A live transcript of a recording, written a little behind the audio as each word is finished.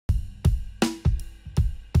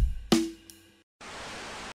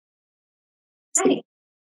Hi.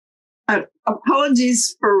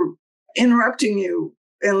 Apologies for interrupting you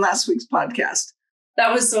in last week's podcast.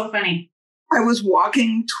 That was so funny. I was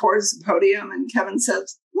walking towards the podium and Kevin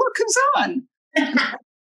says, "Look who's on."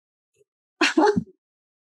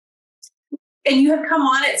 And you have come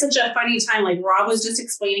on at such a funny time. Like Rob was just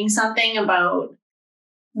explaining something about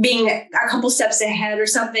being a couple steps ahead or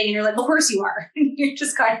something. And you're like, of course you are. You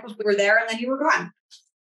just kind of were there and then you were gone.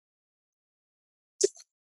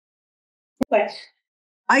 But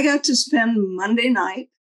I got to spend Monday night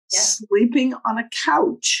sleeping on a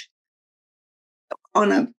couch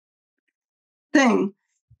on a thing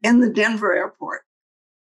in the Denver airport.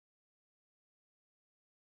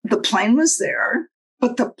 The plane was there,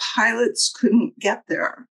 but the pilots couldn't get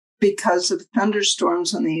there because of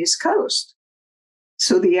thunderstorms on the East Coast.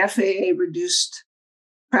 So the FAA reduced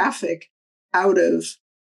traffic out of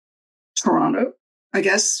Toronto, I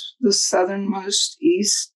guess the southernmost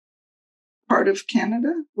east part of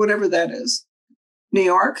Canada, whatever that is, New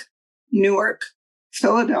York, Newark,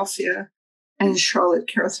 Philadelphia, and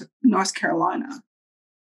Charlotte, North Carolina.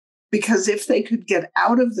 Because if they could get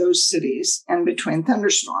out of those cities and between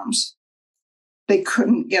thunderstorms, they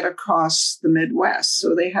couldn't get across the Midwest.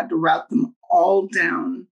 So they had to route them all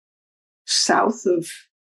down south of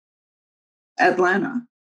Atlanta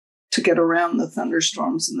to get around the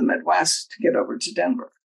thunderstorms in the Midwest to get over to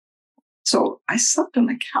Denver. So I slept on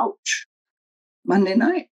a couch Monday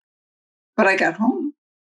night, but I got home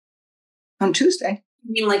on Tuesday.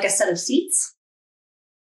 You mean like a set of seats?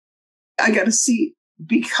 I got a seat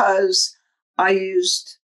because I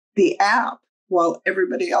used the app while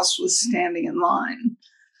everybody else was standing in line.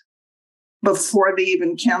 Before they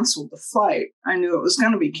even canceled the flight, I knew it was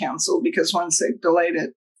going to be canceled because once they delayed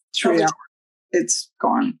it 3 hours, it's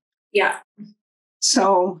gone. Yeah.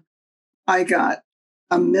 So I got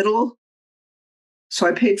a middle. So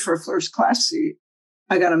I paid for a first class seat.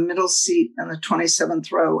 I got a middle seat in the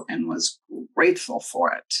 27th row and was grateful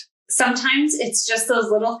for it. Sometimes it's just those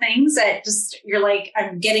little things that just, you're like,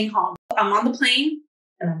 I'm getting home. I'm on the plane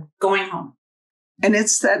and I'm going home. And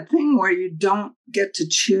it's that thing where you don't get to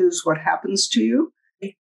choose what happens to you.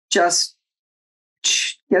 You just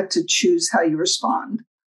get to choose how you respond.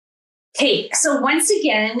 Okay, so once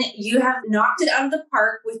again, you have knocked it out of the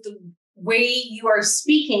park with the way you are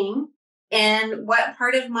speaking and what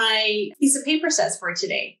part of my piece of paper says for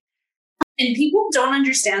today. And people don't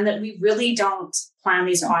understand that we really don't plan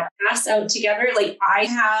these podcasts out together. Like I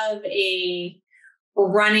have a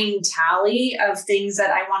running tally of things that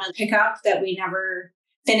I want to pick up that we never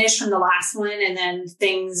finished from the last one. And then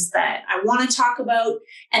things that I want to talk about.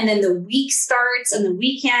 And then the week starts and the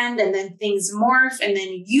weekend and then things morph and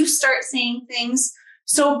then you start saying things.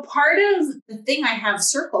 So part of the thing I have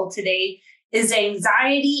circled today is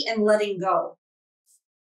anxiety and letting go.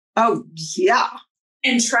 Oh, yeah.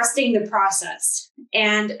 And trusting the process.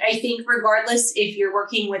 And I think regardless if you're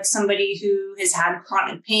working with somebody who has had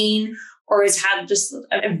chronic pain or has had just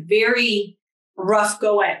a very rough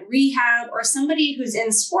go at rehab or somebody who's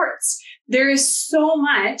in sports, there is so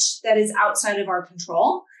much that is outside of our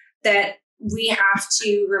control that we have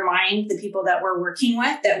to remind the people that we're working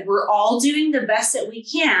with that we're all doing the best that we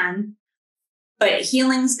can, but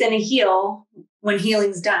healing's going to heal when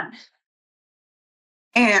healing's done.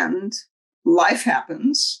 And life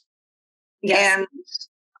happens. Yes.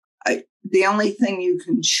 And the only thing you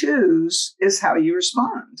can choose is how you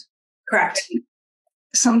respond. Correct.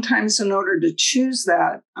 Sometimes in order to choose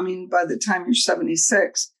that, I mean, by the time you're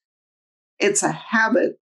 76, it's a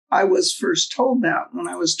habit. I was first told that when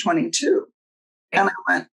I was 22. And I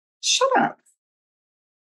went, shut up.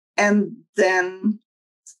 And then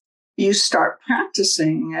you start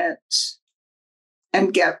practicing it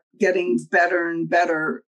and getting better and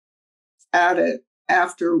better at it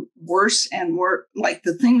after worse and worse, like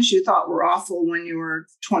the things you thought were awful when you were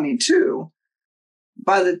 22.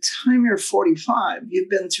 By the time you're 45, you've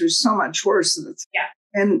been through so much worse.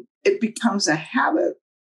 And it becomes a habit,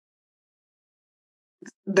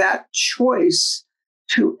 that choice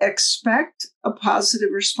to expect a positive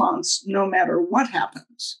response no matter what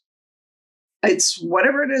happens. It's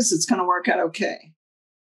whatever it is, it's going to work out okay.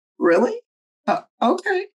 Really?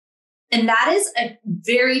 Okay. And that is a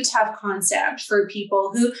very tough concept for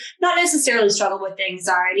people who not necessarily struggle with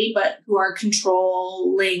anxiety, but who are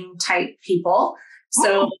controlling type people.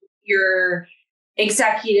 So your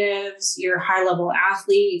executives, your high-level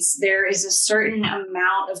athletes, there is a certain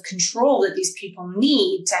amount of control that these people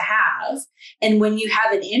need to have. And when you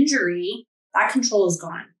have an injury, that control is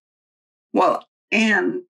gone. Well,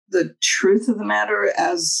 and the truth of the matter,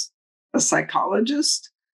 as a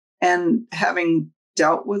psychologist and having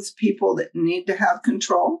dealt with people that need to have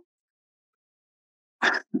control,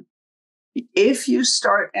 if you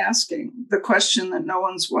start asking the question that no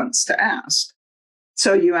one wants to ask,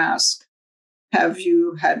 so you ask, have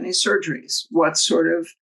you had any surgeries? What sort of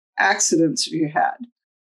accidents have you had?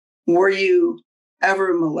 Were you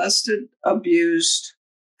ever molested, abused,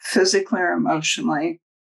 physically or emotionally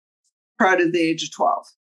prior to the age of 12?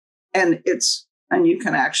 And you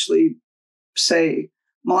can actually say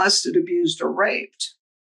molested, abused, or raped,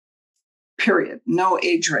 period. No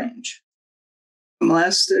age range.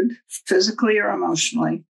 Molested, physically or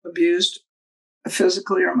emotionally, abused,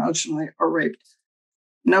 physically or emotionally, or raped.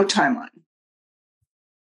 No timeline.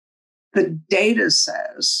 The data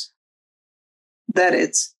says that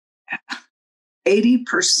it's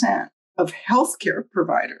 80% of healthcare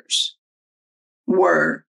providers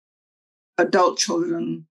were adult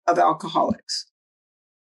children of alcoholics.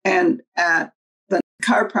 And at the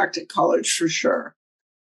chiropractic college, for sure,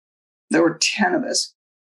 there were 10 of us.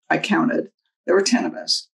 I counted. There were 10 of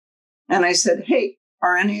us. And I said, hey,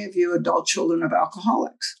 are any of you adult children of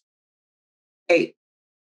alcoholics? 8.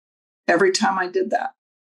 Every time I did that,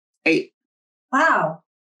 8. Wow.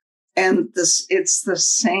 And it's the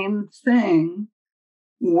same thing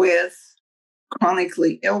with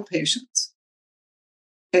chronically ill patients.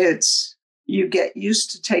 It's you get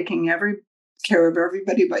used to taking care of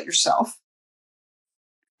everybody but yourself.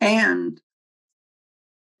 And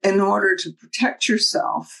in order to protect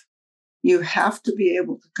yourself, you have to be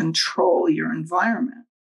able to control your environment.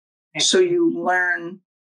 So you learn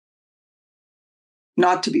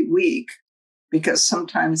not to be weak, because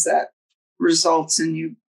sometimes that results in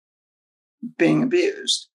you being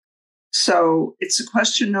abused. So it's a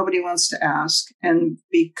question nobody wants to ask. And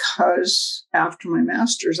because after my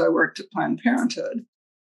master's, I worked at Planned Parenthood,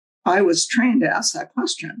 I was trained to ask that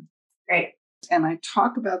question. Right. And I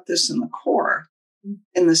talk about this in the core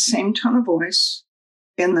in the same tone of voice,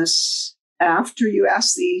 after you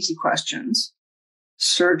ask the easy questions.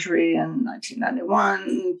 Surgery in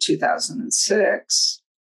 1991, 2006.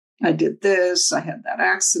 I did this. I had that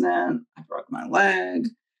accident. I broke my leg.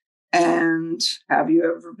 And have you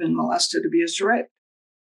ever been molested, abused, or raped?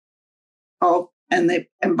 Oh, and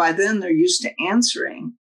by then they're used to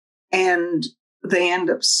answering, and they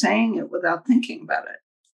end up saying it without thinking about it,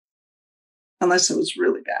 unless it was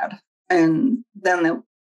really bad. And then they'll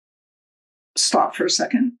stop for a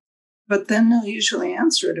second, but then they'll usually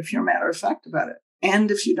answer it if you're matter of fact about it,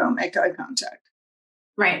 and if you don't make eye contact.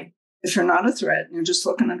 Right. If you're not a threat and you're just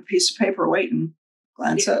looking at a piece of paper waiting,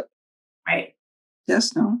 glance up. Right.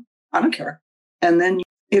 Yes, no, I don't care. And then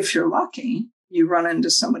if you're lucky, you run into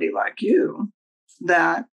somebody like you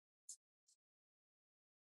that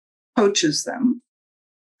coaches them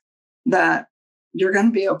that you're going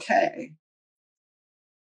to be okay.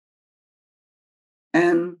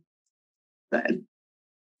 And that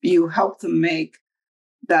you help them make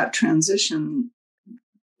that transition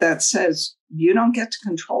that says, you don't get to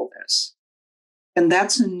control this. And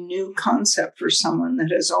that's a new concept for someone that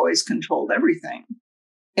has always controlled everything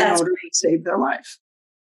in order to save their life.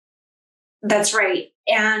 That's right.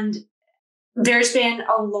 And there's been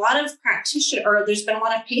a lot of there's been a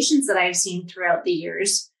lot of patients that I've seen throughout the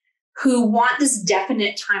years who want this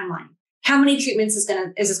definite timeline. How many treatments is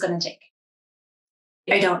this going to take?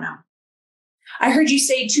 I don't know. I heard you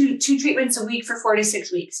say two treatments a week for 4 to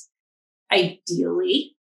 6 weeks.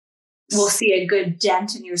 Ideally, we'll see a good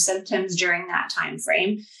dent in your symptoms during that time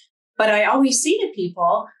frame. But I always say to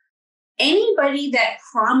people, anybody that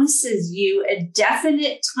promises you a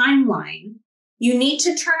definite timeline, you need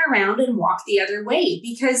to turn around and walk the other way,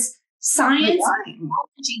 because science and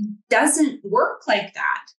technology doesn't work like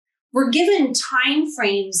that. We're given time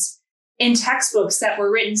frames in textbooks that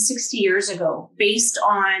were written 60 years ago based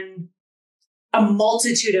on a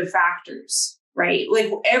multitude of factors, right?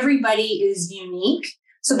 Like everybody is unique.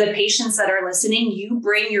 So the patients that are listening, you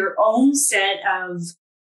bring your own set of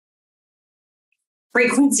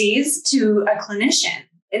frequencies to a clinician.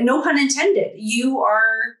 And no pun intended. You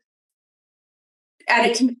are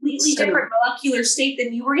at a completely different molecular state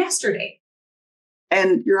than you were yesterday.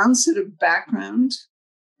 And your own set of background.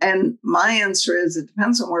 And my answer is, it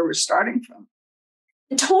depends on where we're starting from.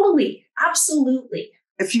 Totally. Absolutely.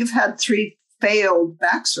 If you've had 3 failed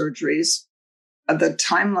back surgeries, the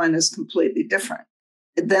timeline is completely different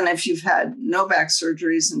than if you've had no back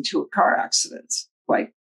surgeries and 2 car accidents.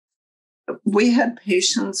 Like, we had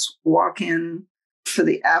patients walk in for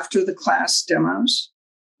the after the class demos.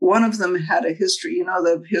 One of them had a history,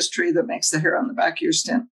 the history that makes the hair on the back of your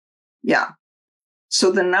skin. Yeah.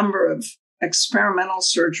 So the number of experimental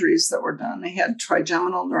surgeries that were done, they had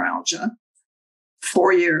trigeminal neuralgia,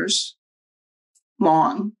 4 years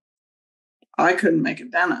long. I couldn't make a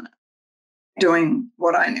dent on it. doing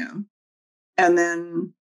what I knew. And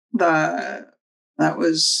then that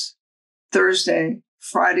was Thursday,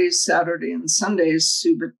 Friday, Saturday, and Sundays,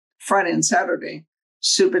 Friday and Saturday,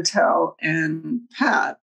 Subotel and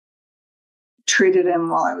Pat treated him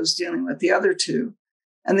while I was dealing with the other two.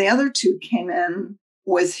 And the other two came in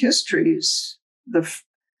with histories that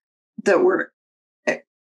were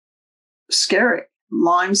scary.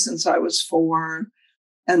 Lyme since I was 4,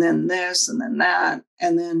 and then this, and then that,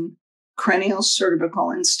 and then cranial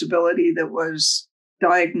cervical instability that was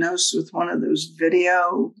diagnosed with one of those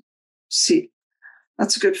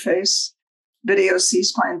that's a good face, video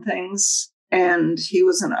C-spine things. And he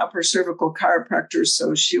was an upper cervical chiropractor,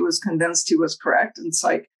 so she was convinced he was correct. And it's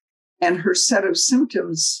like, and her set of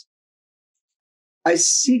symptoms, I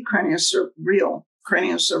see real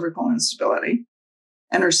craniocervical instability,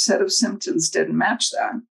 and her set of symptoms didn't match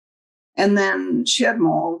that. And then she had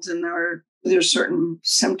mold, and there's certain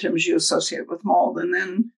symptoms you associate with mold. And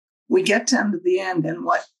then we get down to the end, and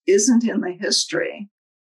what isn't in the history.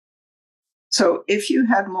 So if you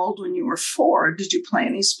had mold when you were 4, did you play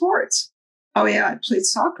any sports? Oh, yeah, I played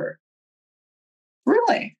soccer.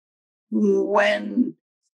 Really? No,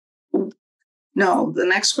 the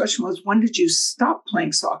next question was, when did you stop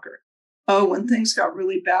playing soccer? Oh, when things got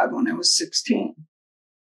really bad when I was 16.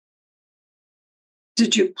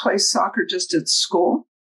 Did you play soccer just at school?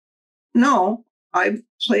 No, I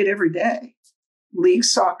played every day, league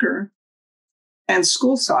soccer and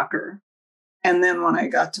school soccer. And then when I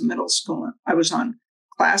got to middle school, I was on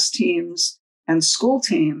class teams and school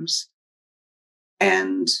teams.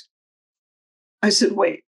 And I said,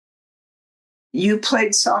 wait, you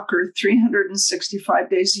played soccer 365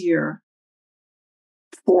 days a year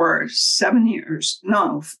for 7 years.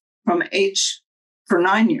 No, for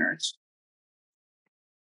 9 years.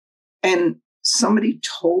 And somebody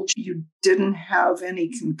told you didn't have any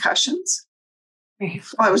concussions? Well,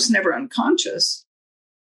 I was never unconscious.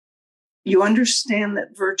 You understand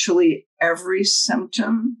that virtually every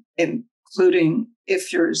symptom, including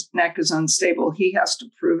if your neck is unstable, he has to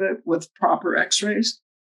prove it with proper x-rays.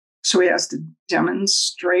 So he has to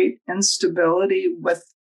demonstrate instability with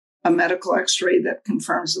a medical x-ray that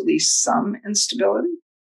confirms at least some instability.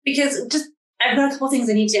 Because I've got a couple things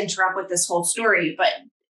I need to interrupt with this whole story, but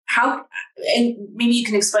and maybe you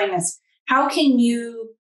can explain this. How can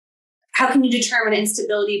you determine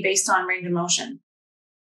instability based on range of motion?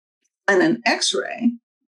 And an x-ray,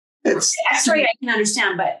 x-ray I can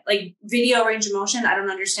understand, but like video range of motion, I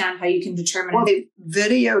don't understand how you can determine. Well, they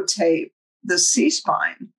videotape the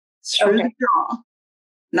C-spine through the jaw,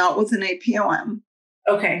 not with an APOM.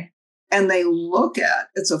 Okay. And they look at,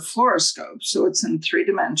 it's a fluoroscope, so it's in 3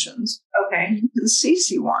 dimensions. Okay. You can see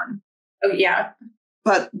C1. Oh, yeah.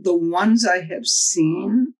 But the ones I have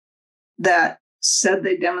seen that said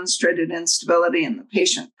they demonstrated instability, and the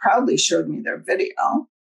patient proudly showed me their video.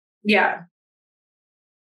 Yeah.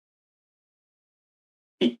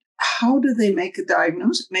 How do they make a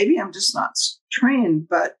diagnosis? Maybe I'm just not trained,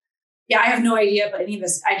 but. Yeah, I have no idea about any of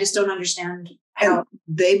this. I just don't understand how. And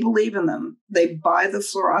they believe in them. They buy the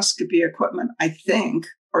fluoroscopy equipment, I think,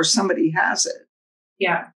 or somebody has it.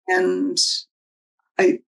 Yeah. And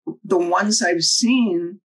the ones I've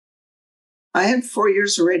seen, I had 4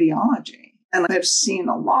 years of radiology, and I've seen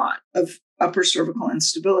a lot of upper cervical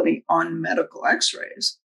instability on medical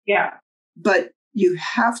x-rays. Yeah. But you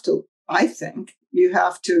have to, I think,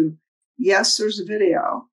 yes, there's a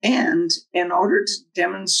video. And in order to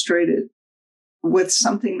demonstrate it with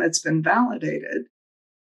something that's been validated,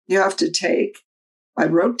 you have to I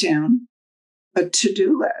wrote down a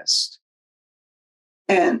to-do list.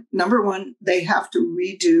 And number 1, they have to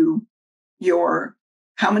redo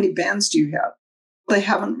how many bands do you have? They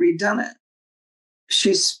haven't redone it.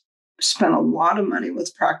 She's spent a lot of money with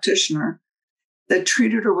a practitioner that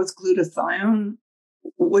treated her with glutathione,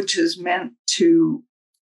 which is meant to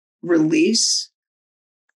release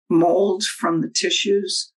mold from the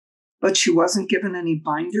tissues, but she wasn't given any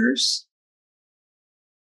binders.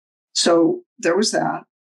 So there was that.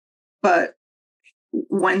 But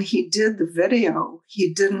when he did the video,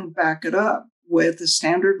 he didn't back it up with a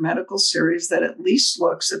standard medical series that at least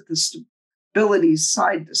looks at the stability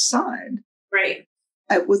side to side. Right.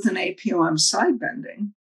 With an APOM side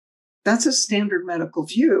bending. That's a standard medical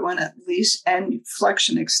view. And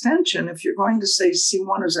flexion extension, if you're going to say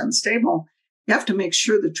C1 is unstable, you have to make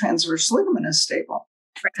sure the transverse ligament is stable,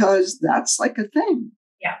 because that's like a thing.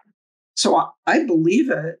 Yeah. So I believe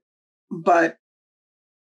it, but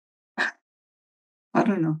I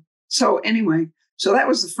don't know. So anyway, so that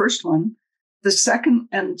was the first one. The second,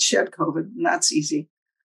 and she had COVID, and that's easy.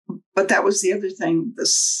 But that was the other thing. The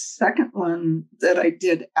second one that I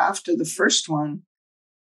did after the first one,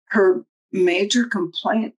 her major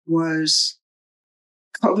complaint was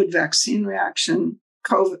COVID vaccine reaction,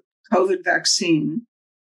 COVID vaccine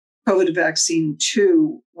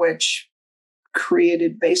 2, which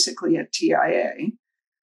created basically a TIA,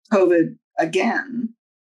 COVID again,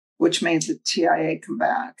 which made the TIA come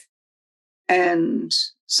back. And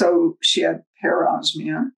so she had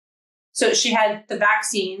parosmia. So she had the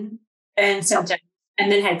vaccine and symptoms,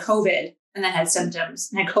 and then had COVID, and then had symptoms,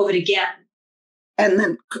 and had COVID again. And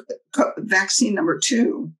then vaccine number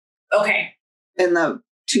 2. Okay. In the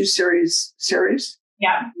 2 series.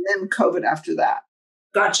 Yeah. And then COVID after that.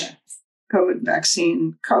 Gotcha. COVID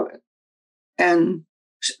vaccine, COVID. And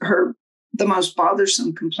the most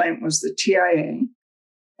bothersome complaint was the TIA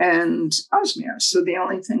and osmia. So the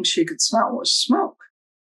only thing she could smell was smoke.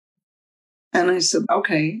 And I said,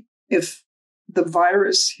 okay, if the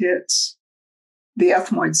virus hits the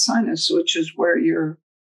ethmoid sinus, which is where your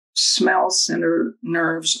smell center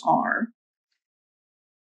nerves are,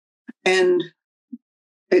 and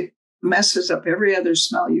it messes up every other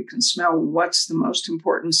smell you can smell, what's the most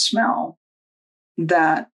important smell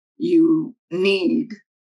that you need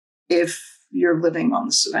if you're living on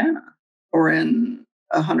the savannah or in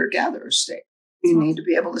a hunter-gatherer state? You need to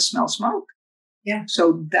be able to smell smoke. Yeah.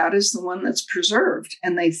 So that is the one that's preserved.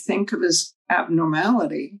 And they think of as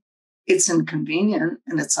abnormality. It's inconvenient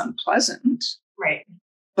and it's unpleasant. Right.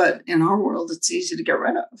 But in our world, it's easy to get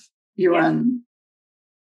rid of. You run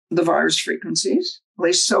the virus frequencies. At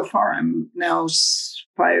least so far, I'm now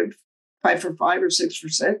 5 for 5 or 6 for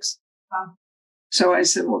 6. Wow. So I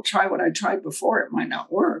said, well, try what I tried before. It might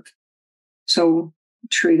not work. So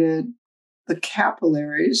treated the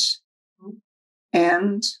capillaries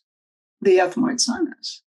and the ethmoid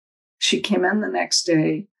sinus. She came in the next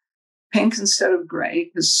day, pink instead of gray,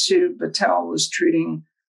 because Sue Battelle was treating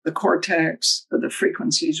the cortex, the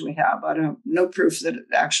frequencies we have. I don't no proof that it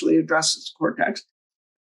actually addresses the cortex.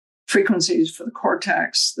 Frequencies for the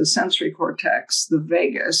cortex, the sensory cortex, the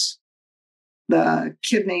vagus, the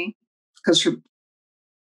kidney, because her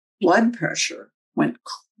blood pressure went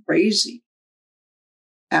crazy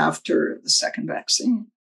after the second vaccine.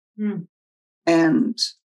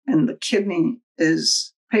 And the kidney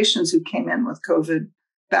is patients who came in with COVID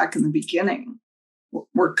back in the beginning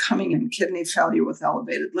were coming in kidney failure with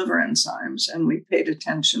elevated liver enzymes. And we paid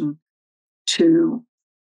attention to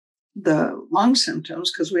the lung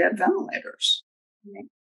symptoms because we had ventilators,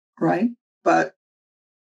 right? But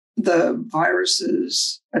the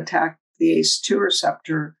viruses attack the ACE2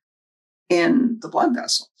 receptor in the blood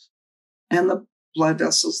vessels, and the blood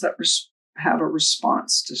vessels that have a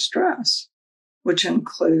response to stress, which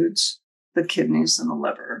includes the kidneys and the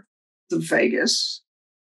liver, the vagus,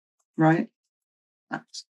 right?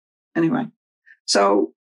 Anyway,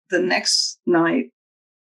 so the next night,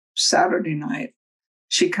 Saturday night,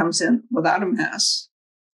 she comes in without a mess,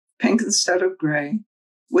 pink instead of gray,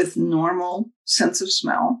 with normal sense of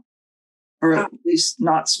smell, or at least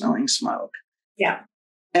not smelling smoke. Yeah.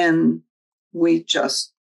 And we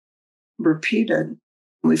just repeated.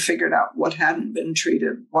 We figured out what hadn't been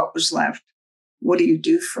treated, what was left. What do you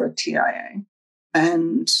do for a TIA?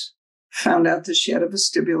 And found out that she had a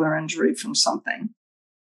vestibular injury from something.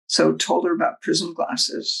 So told her about prism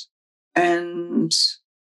glasses. And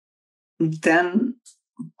then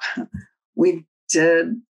we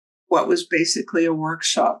did what was basically a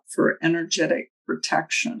workshop for energetic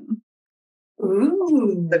protection.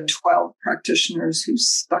 Ooh. The 12 practitioners who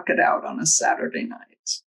stuck it out on a Saturday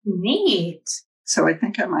night. Neat. So I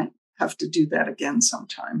think I might have to do that again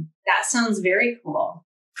sometime. That sounds very cool.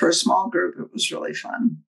 For a small group, it was really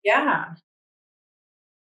fun. Yeah.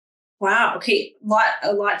 Wow. Okay.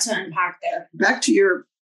 A lot to unpack there. Back to your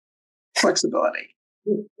flexibility.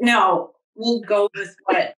 No, we'll go with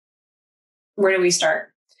where do we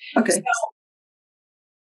start? Okay. So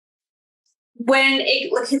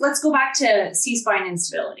let's go back to C-spine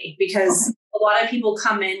instability, because a lot of people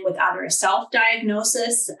come in with either a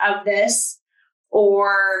self-diagnosis of this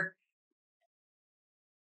or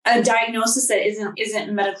a diagnosis that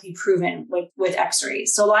isn't medically proven with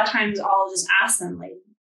x-rays. So a lot of times I'll just ask them, like,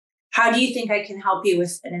 how do you think I can help you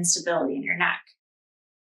with an instability in your neck?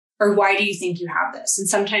 Or why do you think you have this? And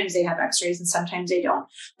sometimes they have x-rays and sometimes they don't.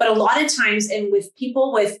 But a lot of times, and with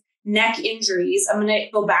people with neck injuries, I'm going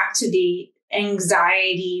to go back to the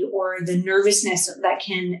anxiety or the nervousness that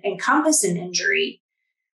can encompass an injury.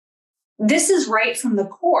 This is right from the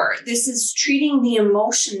core. This is treating the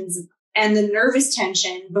emotions and the nervous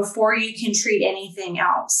tension before you can treat anything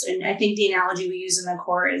else. And I think the analogy we use in the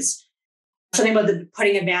core is something about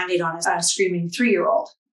putting a Band-Aid on a screaming 3-year-old.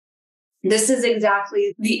 This is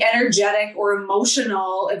exactly the energetic or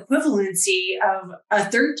emotional equivalency of a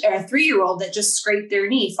 3-year-old that just scraped their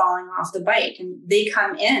knee falling off the bike and they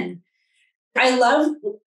come in. I love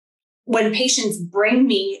when patients bring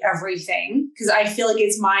me everything because I feel like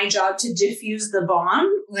it's my job to diffuse the bomb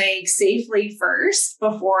like safely first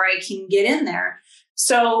before I can get in there.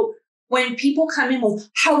 So when people come in with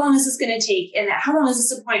how long is this going to take and how long is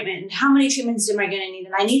this appointment and how many treatments am I going to need?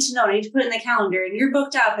 And I need to know, I need to put it in the calendar and you're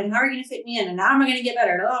booked up and how are you going to fit me in? And how am I going to get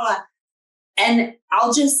better? Blah, blah, blah. And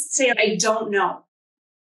I'll just say, I don't know.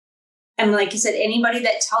 And like I said, anybody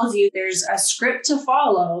that tells you there's a script to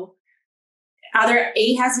follow, either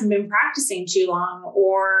A, hasn't been practicing too long,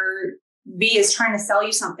 or B, is trying to sell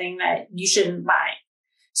you something that you shouldn't buy.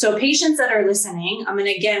 So patients that are listening, I'm going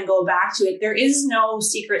to again go back to it. There is no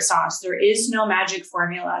secret sauce. There is no magic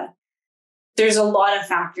formula. There's a lot of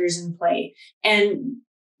factors in play. And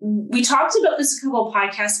we talked about this a couple of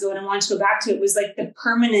podcasts ago, and I want to go back to it, was like the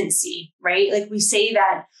permanency, right? Like we say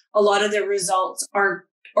that a lot of the results are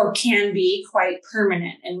or can be quite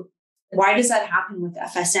permanent. And why does that happen with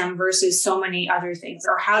FSM versus so many other things?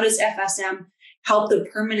 Or how does FSM help the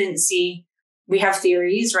permanency? We have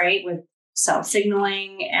theories, right, with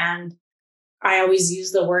self-signaling. And I always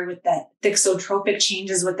use the word with the thixotropic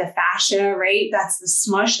changes with the fascia, right? That's the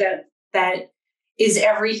smush that is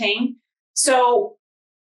everything. So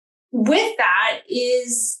with that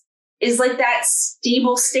is like that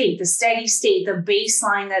stable state, the steady state, the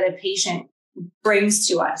baseline that a patient brings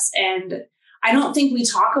to us. And I don't think we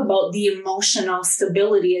talk about the emotional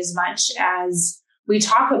stability as much as we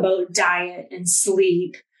talk about diet and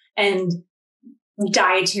sleep and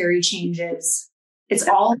dietary changes. It's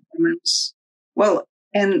all. Well,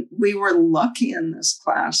 and we were lucky in this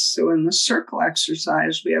class. So in the circle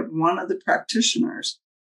exercise, we have one of the practitioners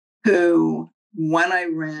who, when I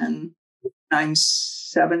ran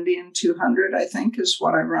 970 and 200, I think is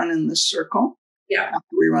what I run in the circle. Yeah.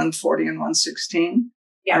 After we run 40 and 116.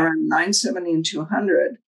 Yeah. I ran 970 and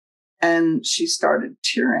 200, and she started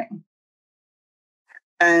tearing.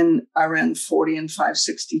 And I ran 40 and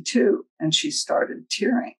 562, and she started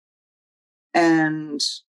tearing. And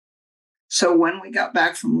so when we got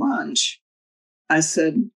back from lunch, I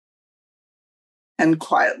said, and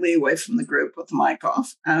quietly away from the group with the mic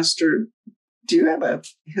off, asked her, do you have a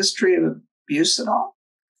history of abuse at all?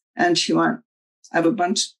 And she went, I have a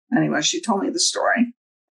bunch. Anyway, she told me the story.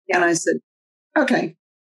 Yeah. And I said, okay.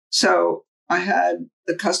 So I had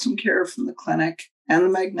the custom care from the clinic and the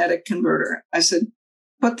magnetic converter. I said,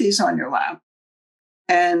 put these on your lap.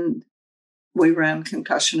 And we ran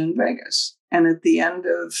concussion in Vegas. And at the end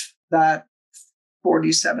of that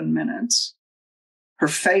 47 minutes, her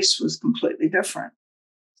face was completely different.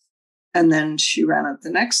 And then she ran it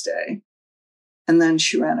the next day. And then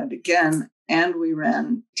she ran it again. And we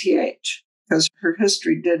ran TH because her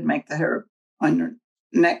history did make the hair on your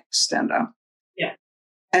neck stand up. Yeah.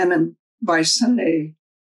 And then by Sunday,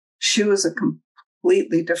 she was a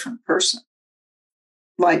completely different person.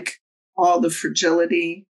 Like all the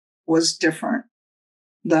fragility was different.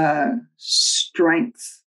 The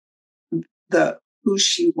strength, who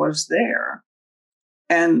she was there.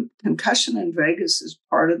 And concussion in Vegas is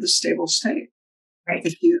part of the stable state. Right.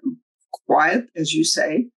 If you quiet, as you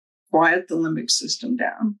say, quiet the limbic system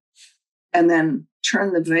down, and then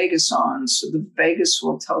turn the vagus on. So the vagus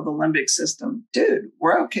will tell the limbic system, dude,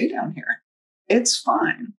 we're okay down here. It's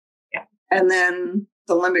fine. Yeah. And then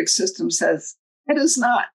the limbic system says, it is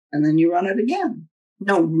not. And then you run it again.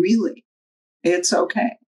 No, really, it's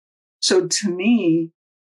okay. So to me,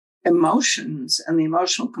 emotions and the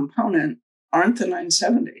emotional component aren't the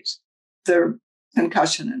 970s. They're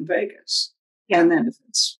concussion in Vegas. Yeah. And then if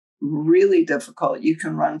it's really difficult, you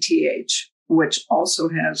can run TH, which also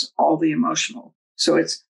has all the emotional. So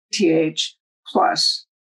it's TH plus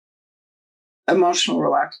emotional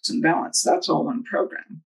relax and balance. That's all one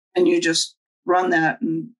program. And you just run that.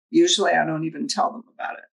 And usually I don't even tell them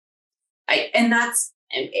about it. And that's,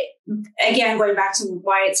 again, going back to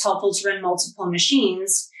why it's helpful to run multiple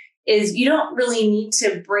machines, is you don't really need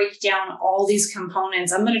to break down all these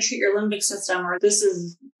components. I'm going to treat your limbic system, or it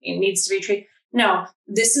needs to be treated. No,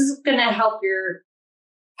 this is going to help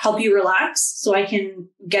you relax so I can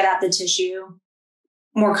get at the tissue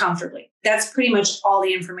more comfortably. That's pretty much all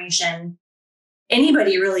the information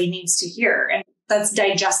anybody really needs to hear. And that's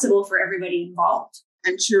digestible for everybody involved.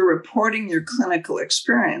 And you're reporting your clinical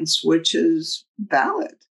experience, which is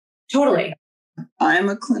valid. Totally. I'm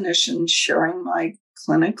a clinician sharing my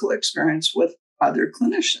clinical experience with other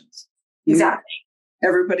clinicians. Exactly.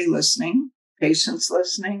 Everybody listening, patients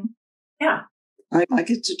listening. Yeah. I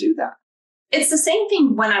get to do that. it's the same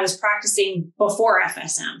thing when I was practicing before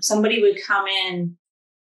FSM. Somebody would come in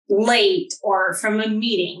late or from a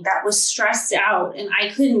meeting that was stressed out and I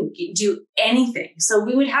couldn't do anything. So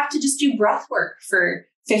we would have to just do breath work for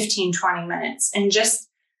 15, 20 minutes and just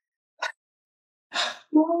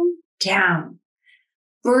slow down,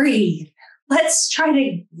 breathe. Let's try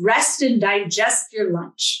to rest and digest your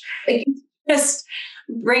lunch. Like, just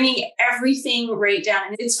bringing everything right down.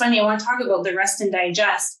 And it's funny, I want to talk about the rest and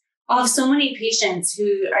digest. I'll have so many patients who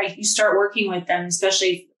you start working with them,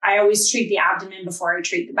 especially I always treat the abdomen before I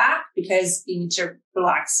treat the back because you need to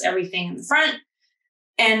relax everything in the front.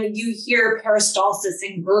 And you hear peristalsis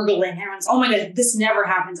and gurgling. Everyone's, oh my God, this never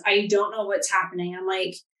happens. I don't know what's happening. I'm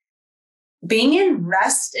like, being in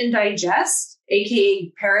rest and digest,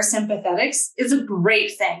 AKA parasympathetics, is a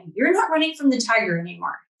great thing. You're not running from the tiger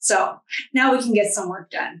anymore. So now we can get some work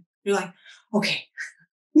done. You're like, okay.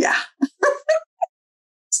 Yeah.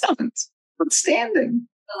 Outstanding.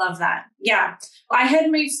 I love that. Yeah. I had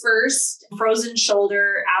my first frozen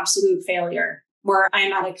shoulder absolute failure where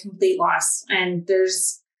I'm at a complete loss. And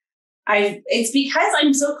it's because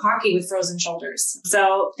I'm so cocky with frozen shoulders.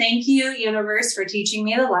 So thank you, universe, for teaching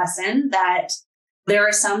me the lesson that there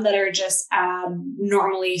are some that are just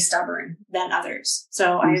normally stubborn than others.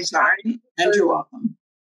 So I'm sorry. And you're welcome.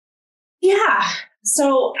 Yeah.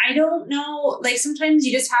 So I don't know, like sometimes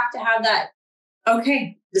you just have to have that,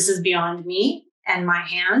 okay, this is beyond me and my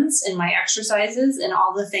hands and my exercises and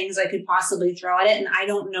all the things I could possibly throw at it. And I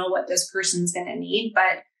don't know what this person's going to need,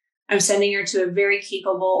 but I'm sending her to a very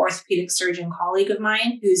capable orthopedic surgeon colleague of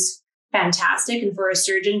mine who's fantastic. And for a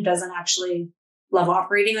surgeon, doesn't actually love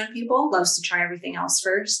operating on people, loves to try everything else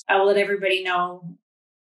first. I will let everybody know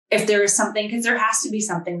if there is something, because there has to be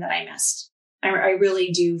something that I missed. I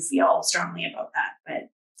really do feel strongly about that. But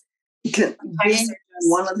being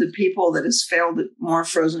one of the people that has failed at more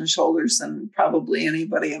frozen shoulders than probably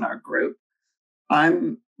anybody in our group,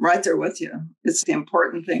 I'm right there with you. It's the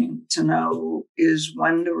important thing to know is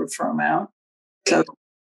when to refer them out. So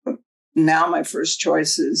now my first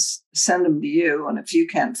choice is send them to you. And if you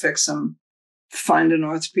can't fix them, find an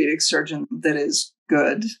orthopedic surgeon that is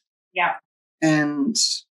good. Yeah. And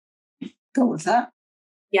go with that.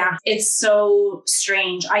 Yeah. It's so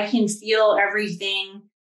strange. I can feel everything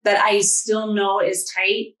that I still know is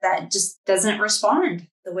tight that just doesn't respond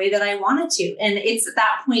the way that I want it to. And it's at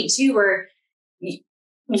that point too, where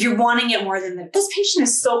you're wanting it more than this patient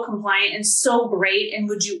is so compliant and so great and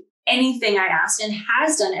would do anything I asked and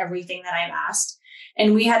has done everything that I've asked.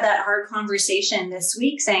 And we had that hard conversation this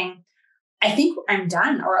week saying, I think I'm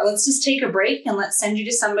done, or let's just take a break and let's send you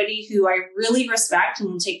to somebody who I really respect and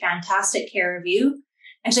will take fantastic care of you.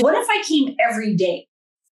 And so what if I came every day?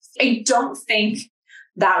 I don't think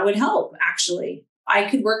that would help. Actually, I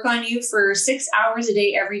could work on you for 6 hours a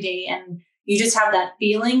day, every day. And you just have that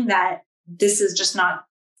feeling that this is just not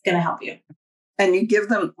going to help you. And you give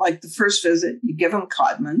them, like the first visit, you give them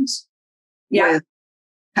Codmans with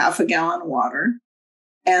half a gallon of water.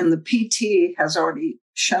 And the PT has already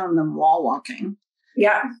shown them wall walking.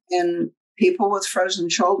 Yeah. And people with frozen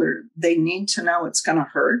shoulder, they need to know it's going to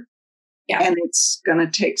hurt. Yeah. And it's going to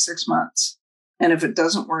take 6 months. And if it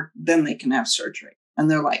doesn't work, then they can have surgery. And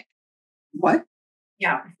they're like, what?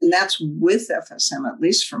 Yeah. And that's with FSM, at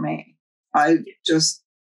least for me.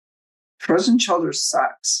 Frozen shoulder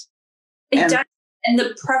sucks. It does. And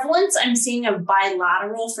the prevalence I'm seeing of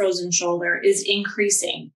bilateral frozen shoulder is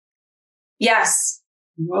increasing. Yes.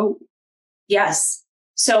 Whoa. Yes.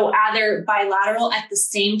 So either bilateral at the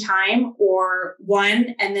same time or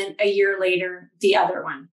one, and then a year later, the other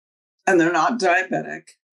one. And they're not diabetic.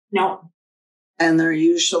 No. And they're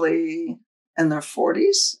usually in their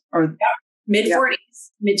 40s or mid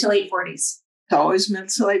 40s, mid to late 40s. It's always mid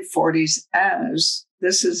to late 40s, as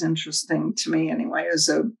this is interesting to me anyway, as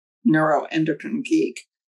a neuroendocrine geek.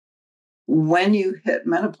 When you hit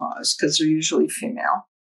menopause, because they're usually female.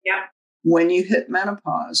 Yeah. When you hit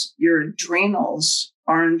menopause, your adrenals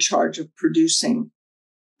are in charge of producing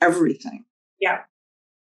everything. Yeah.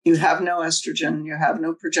 You have no estrogen, you have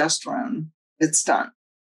no progesterone, it's done.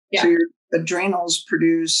 Yeah. So your adrenals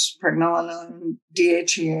produce pregnenolone,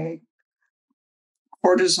 DHEA,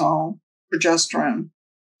 cortisol, progesterone,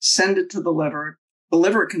 send it to the liver. The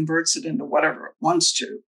liver converts it into whatever it wants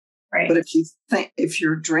to. Right. But if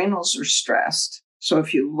your adrenals are stressed, so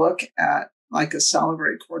if you look at like a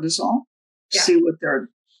salivary cortisol, see what their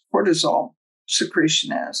cortisol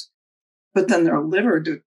secretion is, but then their liver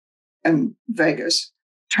and vagus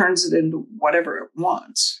turns it into whatever it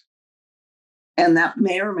wants. And that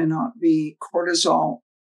may or may not be cortisol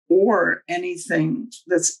or anything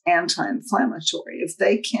that's anti-inflammatory. If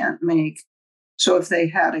they can't if they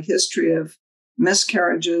had a history of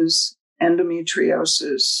miscarriages,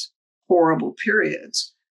 endometriosis, horrible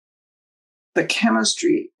periods, the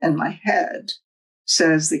chemistry in my head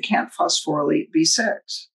says they can't phosphorylate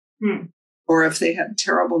B6. Or if they had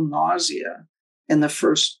terrible nausea in the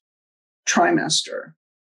first trimester,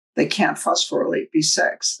 they can't phosphorylate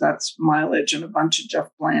B6. That's mileage and a bunch of Jeff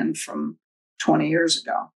Bland from 20 years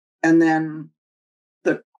ago. And then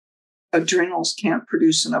the adrenals can't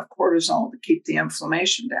produce enough cortisol to keep the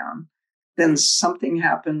inflammation down. Then something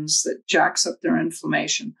happens that jacks up their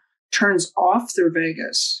inflammation, turns off their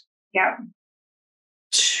vagus. Yeah.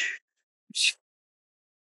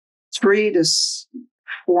 3 to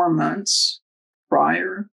 4 months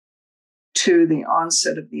prior to the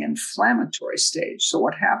onset of the inflammatory stage. So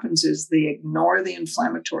what happens is they ignore the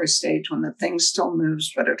inflammatory stage when the thing still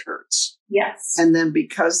moves, but it hurts. Yes. And then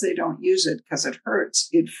because they don't use it, because it hurts,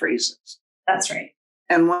 it freezes. That's right.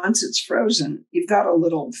 And once it's frozen, you've got a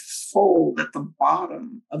little fold at the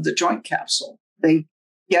bottom of the joint capsule. They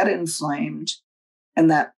get inflamed, and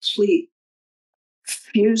that pleat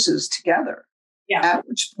fuses together. Yeah. At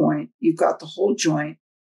which point you've got the whole joint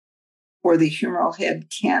where the humeral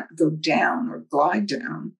head can't go down or glide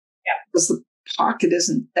down because the pocket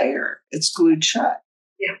isn't there. It's glued shut.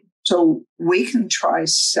 Yeah. So we can try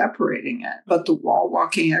separating it, but the wall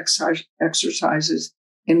walking exercises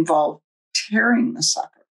involve tearing the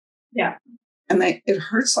sucker. Yeah. And it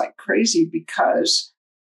hurts like crazy because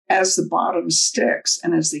as the bottom sticks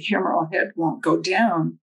and as the humeral head won't go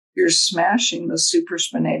down, you're smashing the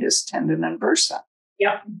supraspinatus tendon and bursa.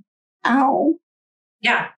 Yep. Ow.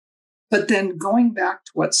 Yeah. But then going back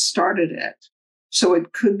to what started it, so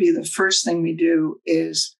it could be the first thing we do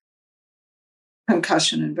is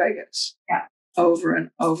concussion in vagus. Yeah. Over and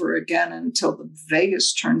over again until the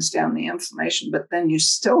vagus turns down the inflammation. But then you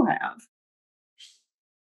still have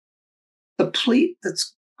the pleat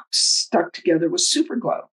that's stuck together with super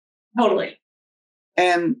glue. Totally.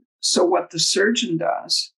 And so what the surgeon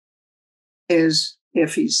does is,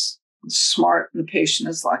 if he's smart and the patient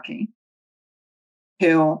is lucky,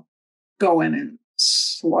 he'll go in and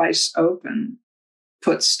slice open,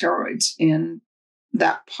 put steroids in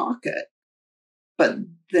that pocket. But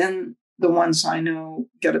then the ones I know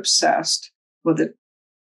get obsessed with it.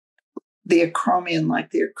 The acromion,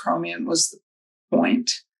 like the acromion was the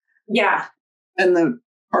point. Yeah. And the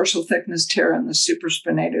partial thickness tear in the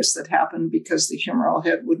supraspinatus that happened because the humeral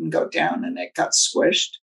head wouldn't go down and it got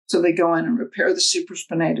squished. So they go in and repair the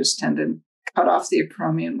supraspinatus tendon, cut off the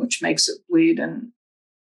acromion, which makes it bleed and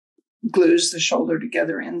glues the shoulder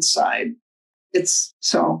together inside.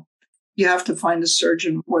 So you have to find a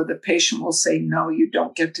surgeon where the patient will say, no, you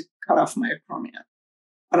don't get to cut off my acromion.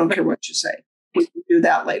 I don't care what you say. We can do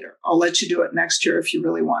that later. I'll let you do it next year if you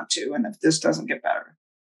really want to, and if this doesn't get better.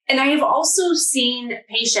 And I have also seen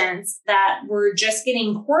patients that were just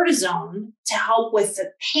getting cortisone to help with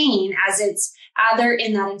the pain as it's either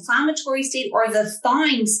in that inflammatory state or the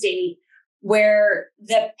thawing state where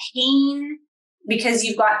the pain, because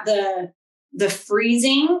you've got the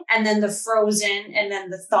freezing and then the frozen and then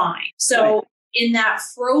the thawing. So right. In that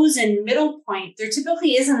frozen middle point, there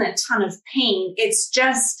typically isn't a ton of pain. It's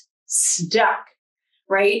just stuck,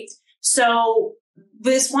 right? So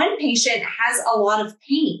this one patient has a lot of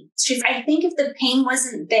pain. I think if the pain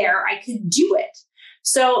wasn't there, I could do it.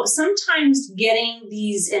 So sometimes getting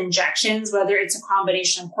these injections, whether it's a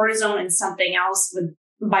combination of cortisone and something else with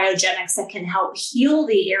biogenics that can help heal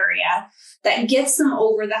the area, that gets them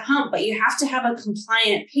over the hump. But you have to have a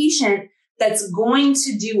compliant patient that's going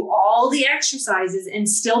to do all the exercises and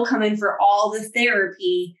still come in for all the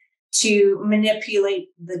therapy to manipulate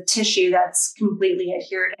the tissue that's completely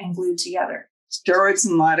adhered and glued together. Steroids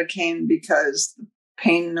and lidocaine because the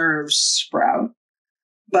pain nerves sprout.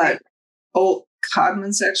 But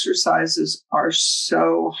Codman's exercises are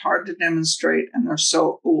so hard to demonstrate and they're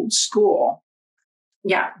so old school.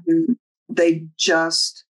 Yeah. And they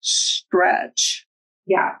just stretch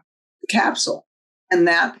the capsule. And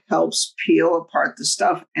that helps peel apart the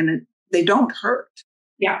stuff. And they don't hurt.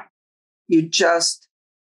 Yeah. You just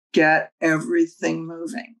get everything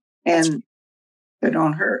moving. And they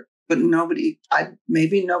don't hurt. But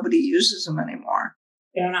maybe nobody uses them anymore.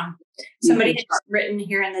 I don't know. Somebody has written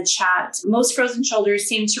here in the chat, most frozen shoulders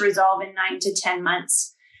seem to resolve in 9 to 10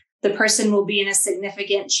 months. The person will be in a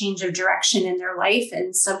significant change of direction in their life,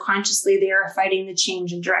 and subconsciously they are fighting the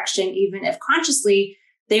change in direction, even if consciously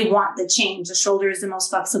they want the change. The shoulder is the most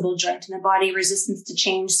flexible joint in the body. Resistance to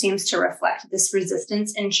change seems to reflect this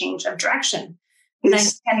resistance and change of direction. 9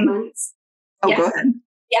 to 10 months. Go ahead.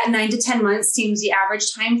 Yeah, 9 to 10 months seems the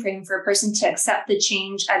average time frame for a person to accept the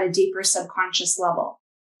change at a deeper subconscious level.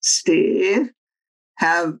 Steve,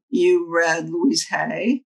 Have you read Louise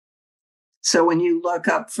Hay? So when you look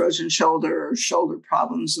up frozen shoulder or shoulder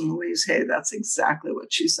problems in Louise Hay, that's exactly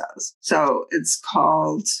what she says. So it's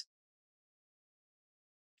called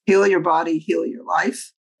Heal Your Body, Heal Your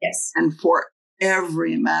Life. Yes. And for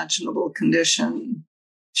every imaginable condition,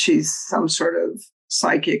 she's some sort of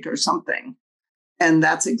psychic or something. And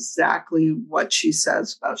that's exactly what she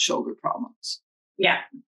says about shoulder problems. Yeah.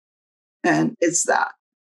 And it's that.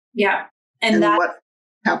 Yeah. And what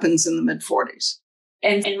happens in the mid-40s.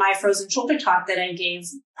 And in my frozen shoulder talk that I gave,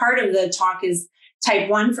 part of the talk is type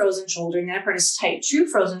 1 frozen shoulder, and the other part is type 2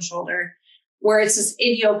 frozen shoulder, where it's this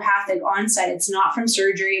idiopathic onset. It's not from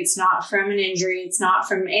surgery. It's not from an injury. It's not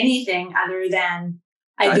from anything other than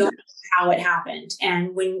I don't know how it happened.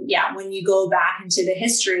 And when you go back into the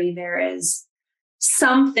history, there is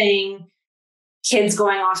something, kids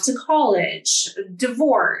going off to college,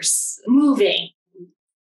 divorce, moving,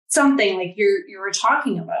 something like you were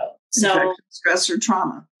talking about. So stress or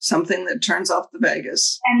trauma, something that turns off the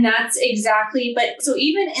vagus. And that's exactly, but so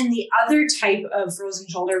even in the other type of frozen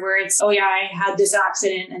shoulder where it's, oh yeah, I had this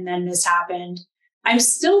accident and then this happened, I'm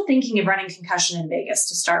still thinking of running concussion in Vegas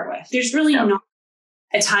to start with. There's really not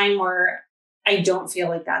a time where I don't feel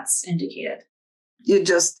like that's indicated.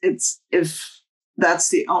 If that's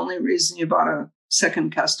the only reason you bought a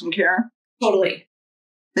second custom care. Totally.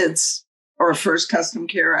 Or a first custom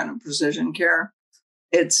care and a precision care.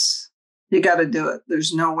 You got to do it.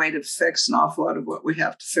 There's no way to fix an awful lot of what we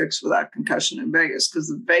have to fix without concussion in vagus, because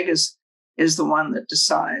the vagus is the one that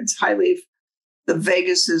decides. The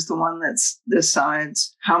vagus is the one that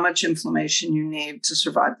decides how much inflammation you need to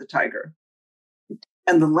survive the tiger.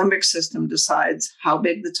 And the limbic system decides how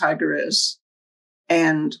big the tiger is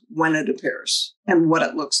and when it appears and what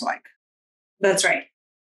it looks like. That's right.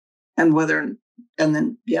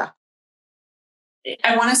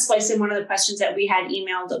 I want to splice in one of the questions that we had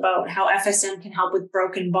emailed about how FSM can help with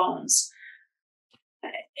broken bones.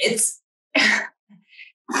 I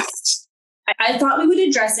thought we would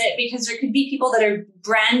address it because there could be people that are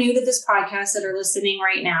brand new to this podcast that are listening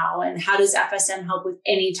right now. And how does FSM help with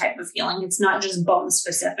any type of healing? It's not just bone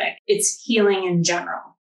specific. It's healing in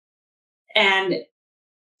general. And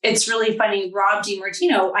it's really funny. Rob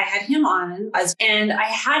DiMartino, I had him on and I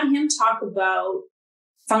had him talk about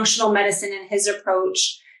functional medicine and his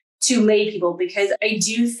approach to lay people, because I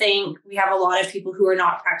do think we have a lot of people who are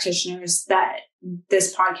not practitioners that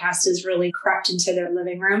this podcast has really crept into their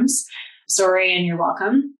living rooms. Sorry, and you're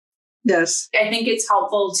welcome. Yes. I think it's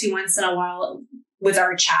helpful to once in a while with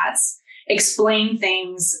our chats, explain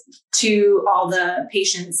things to all the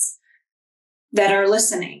patients that are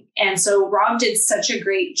listening. And so Rob did such a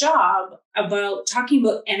great job about talking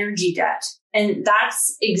about energy debt. And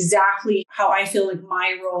that's exactly how I feel like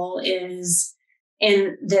my role is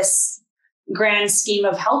in this grand scheme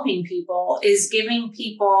of helping people, is giving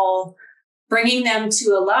people, bringing them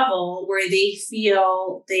to a level where they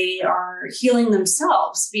feel they are healing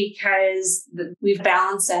themselves, because we've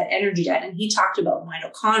balanced that energy debt. And he talked about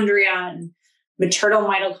mitochondria and maternal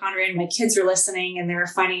mitochondria. And my kids are listening and they're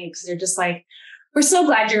funny because they're just like, we're so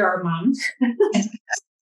glad you're our mom.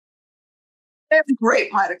 I have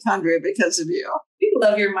great mitochondria because of you. We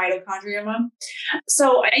love your mitochondria, Mom.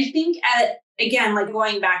 So I think again, like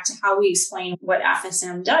going back to how we explain what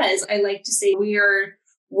FSM does, I like to say we are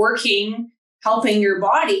working, helping your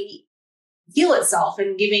body heal itself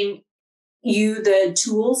and giving you the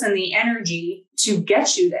tools and the energy to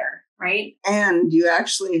get you there, right? And you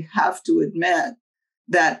actually have to admit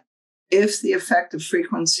that if the effect of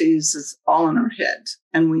frequencies is all in our head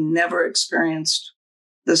and we never experienced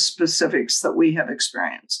the specifics that we have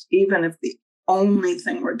experienced, even if the only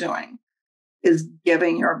thing we're doing is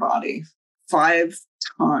giving your body 5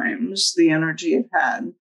 times the energy it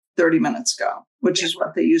had 30 minutes ago, which is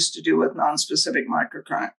what they used to do with non-specific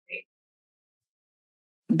microcurrent,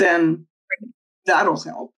 then that'll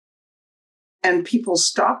help. And people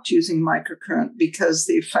stopped using microcurrent because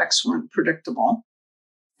the effects weren't predictable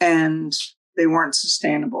and they weren't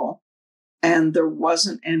sustainable. And there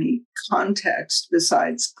wasn't any context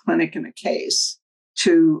besides clinic and a case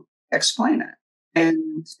to explain it.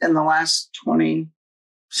 And in the last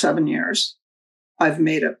 27 years, I've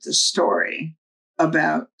made up this story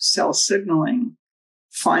about cell signaling,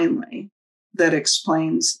 finally, that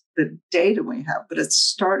explains the data we have. But it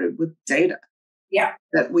started with data. Yeah.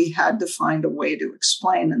 That we had to find a way to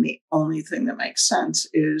explain. And the only thing that makes sense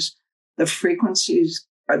is the frequencies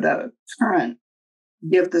or the current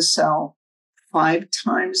give the cell 5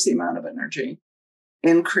 times the amount of energy,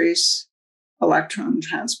 increase electron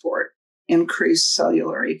transport, increase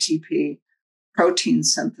cellular ATP, protein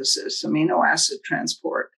synthesis, amino acid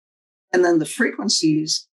transport, And then the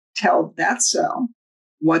frequencies tell that cell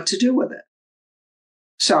what to do with it.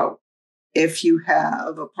 So if you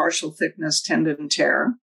have a partial thickness tendon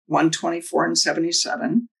tear, 124 and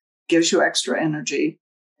 77 gives you extra energy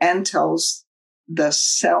and tells the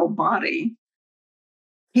cell body,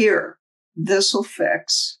 here, this will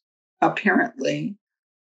fix apparently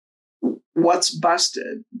what's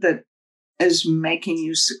busted that is making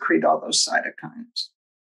you secrete all those cytokines.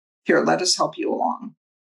 Here, let us help you along.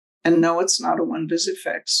 And no, it's not a one visit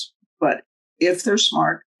fix, but if they're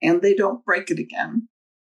smart and they don't break it again,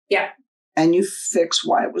 yeah, and you fix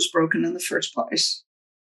why it was broken in the first place,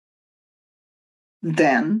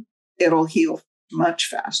 then it'll heal much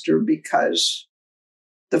faster because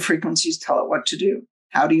the frequencies tell it what to do.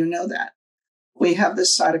 How do you know that? We have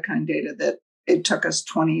this cytokine data that it took us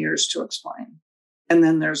 20 years to explain. And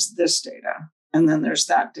then there's this data. And then there's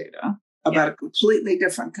that data about a completely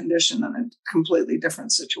different condition and a completely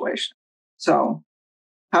different situation. So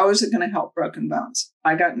how is it going to help broken bones?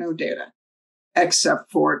 I got no data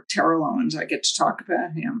except for Terrell Owens. I get to talk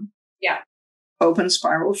about him. Yeah. Open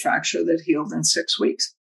spiral fracture that healed in 6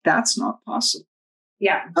 weeks. That's not possible.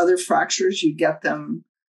 Yeah. Other fractures, you get them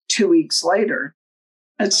 2 weeks later.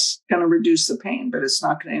 It's going to reduce the pain, but it's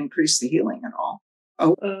not going to increase the healing at all.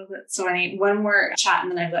 Oh, that's so funny. One more chat,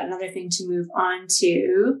 and then I've got another thing to move on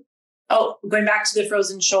to. Oh, going back to the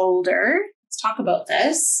frozen shoulder. Let's talk about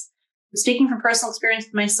this. I'm speaking from personal experience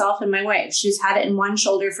with myself and my wife. She's had it in one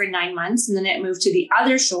shoulder for 9 months, and then it moved to the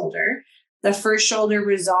other shoulder. The first shoulder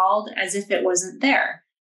resolved as if it wasn't there.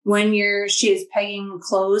 1 year, she is pegging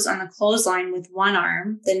clothes on the clothesline with one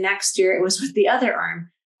arm. The next year, it was with the other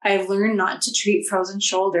arm. I've learned not to treat frozen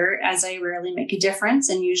shoulder as I rarely make a difference.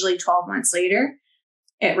 And usually 12 months later,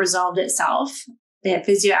 it resolved itself. They had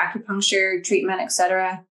physio, acupuncture, treatment,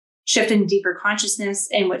 etc. Shift in deeper consciousness,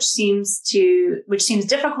 and which seems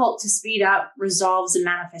difficult to speed up, resolves the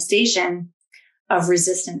manifestation of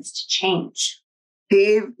resistance to change.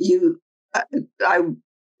 Dave, I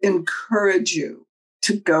encourage you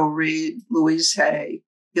to go read Louise Hay,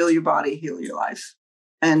 Heal Your Body, Heal Your Life.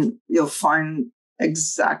 And you'll find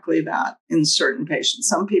exactly that in certain patients.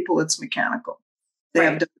 Some people, it's mechanical. They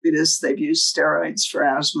have diabetes. They've used steroids for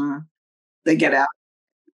asthma. They get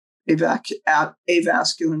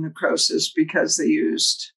avascular necrosis because they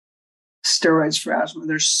used steroids for asthma.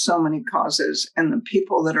 There's so many causes. And the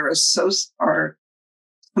people that are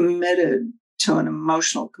committed to an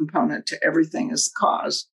emotional component to everything as the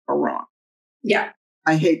cause are wrong. Yeah.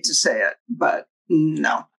 I hate to say it, but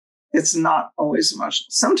no, it's not always emotional.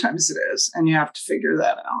 Sometimes it is, and you have to figure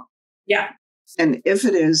that out. Yeah. And if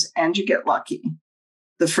it is, and you get lucky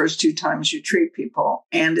the first 2 times you treat people,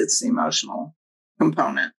 and it's the emotional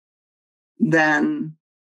component, then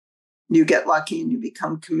you get lucky and you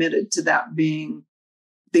become committed to that being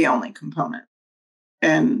the only component.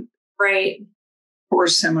 And for a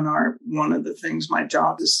seminar, one of the things, my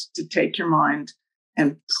job is to take your mind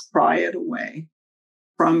and pry it away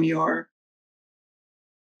from your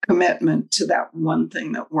commitment to that one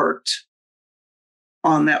thing that worked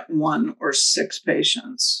on that 1 or 6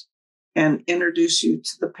 patients and introduce you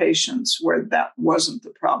to the patients where that wasn't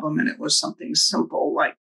the problem and it was something simple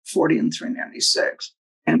like 40 and 396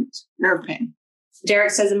 and nerve pain.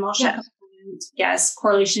 Derek says emotional component, yes,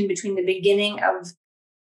 correlation between the beginning of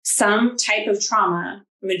some type of trauma,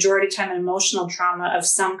 majority of time an emotional trauma of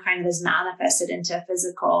some kind that is manifested into a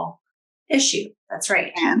physical issue. That's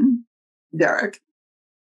right. And Derek,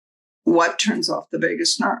 what turns off the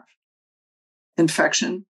vagus nerve?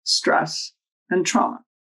 Infection, stress, and trauma.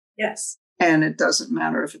 Yes. And it doesn't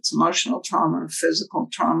matter if it's emotional trauma, physical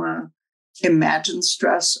trauma, imagined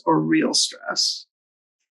stress, or real stress.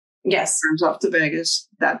 Yes. Turns off the vagus.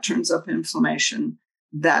 That turns up inflammation.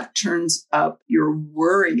 That turns up your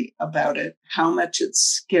worry about it, how much it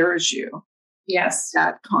scares you. Yes.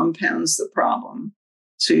 That compounds the problem.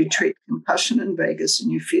 So you treat concussion in vagus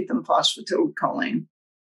and you feed them phosphatidylcholine.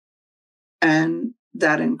 And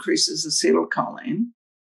that increases acetylcholine.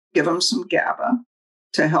 Give them some GABA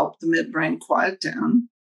to help the midbrain quiet down,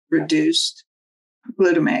 reduced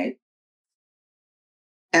glutamate.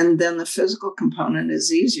 And then the physical component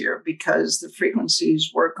is easier because the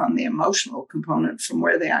frequencies work on the emotional component from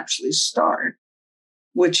where they actually start,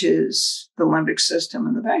 which is the limbic system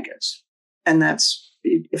and the vagus. And that's,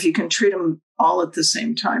 if you can treat them all at the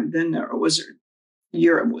same time, then they're a wizard.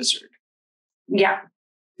 You're a wizard. Yeah.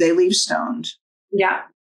 They leave stoned. Yeah.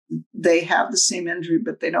 They have the same injury,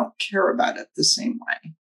 but they don't care about it the same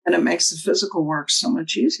way. And it makes the physical work so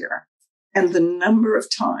much easier. And the number of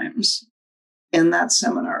times in that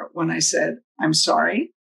seminar when I said, I'm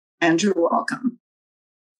sorry, and you're welcome,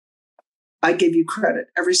 I gave you credit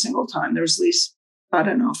every single time. There was at least, I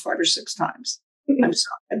don't know, 5 or 6 times. I'm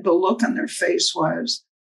sorry. The look on their face was,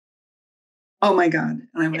 oh my God.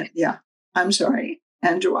 And I went, yeah, I'm sorry.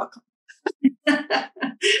 And you're welcome.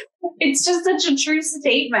 It's just such a true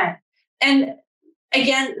statement. And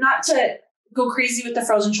again, not to go crazy with the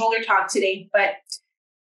frozen shoulder talk today, but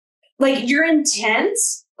like your intent,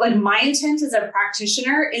 like my intent as a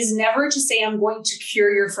practitioner is never to say I'm going to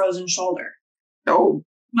cure your frozen shoulder. Oh,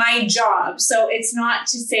 my job. So it's not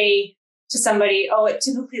to say to somebody, oh, it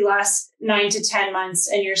typically lasts 9 to 10 months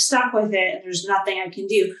and you're stuck with it and there's nothing I can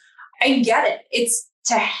do. I get it. It's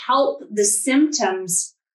to help the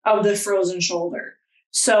symptoms of the frozen shoulder.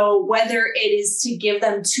 So whether it is to give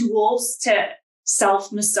them tools to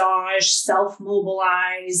self-massage,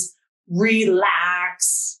 self-mobilize,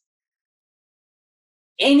 relax,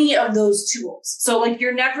 any of those tools. So like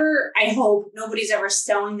you're never, I hope nobody's ever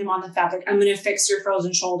selling them on the fact like I'm going to fix your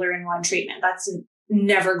frozen shoulder in one treatment. That's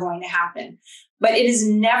never going to happen. But it has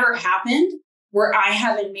never happened where I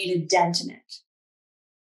haven't made a dent in it.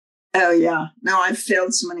 Oh yeah. No, I've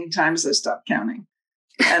failed so many times I stopped counting.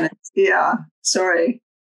 And yeah, sorry.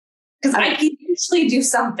 Because I can usually do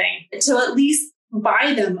something to at least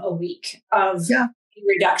buy them a week of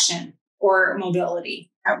reduction or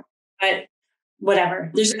mobility. Yeah. But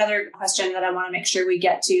whatever. There's another question that I want to make sure we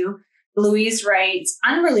get to. Louise writes,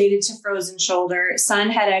 unrelated to frozen shoulder, son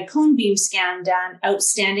had a cone beam scan done,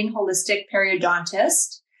 outstanding holistic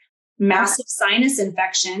periodontist, massive sinus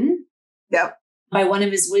infection by one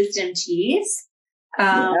of his wisdom teeth.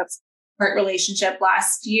 Heart relationship.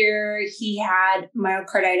 Last year, he had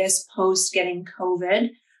myocarditis post getting COVID,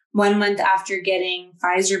 1 month after getting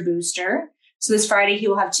Pfizer booster. So this Friday, he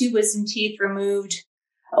will have 2 wisdom teeth removed,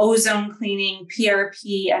 ozone cleaning,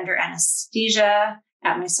 PRP under anesthesia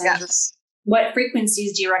at my son's. Yes. What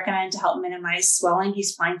frequencies do you recommend to help minimize swelling?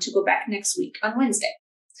 He's fine to go back next week on Wednesday.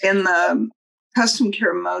 In the Custom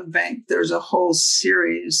Care Mode Bank, there's a whole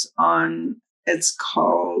series on, it's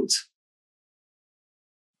called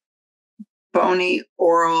bony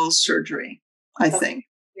oral surgery, I think.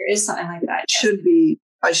 There is something like that. Should be,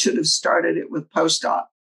 I should have started it with post-op,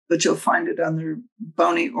 but you'll find it under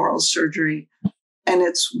bony oral surgery. And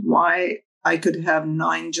it's why I could have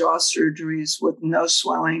 9 jaw surgeries with no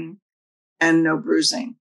swelling and no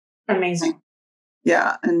bruising. Amazing.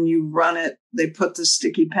 Yeah. And you run it, they put the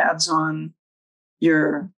sticky pads on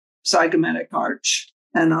your zygomatic arch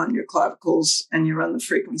and on your clavicles, and you run the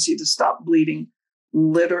frequency to stop bleeding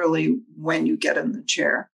literally when you get in the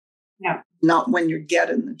chair. Yeah. Not when you get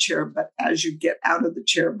in the chair, but as you get out of the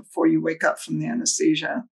chair before you wake up from the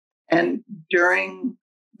anesthesia. And during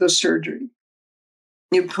the surgery,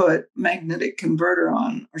 you put magnetic converter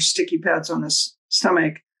on or sticky pads on his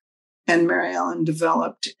stomach. And Mary Ellen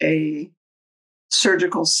developed a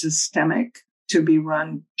surgical systemic to be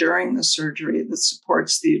run during the surgery that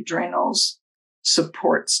supports the adrenals,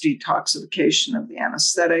 supports detoxification of the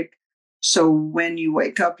anesthetic. So when you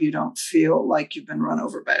wake up, you don't feel like you've been run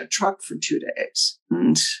over by a truck for 2 days.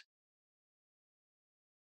 And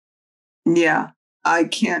yeah, I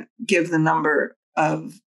can't give the number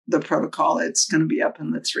of the protocol. It's going to be up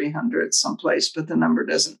in the 300s someplace, but the number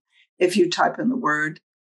doesn't. If you type in the word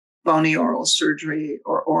bony oral surgery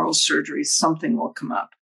or oral surgery, something will come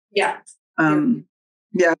up. Yeah.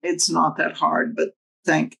 Yeah, it's not that hard, but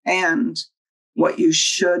and what you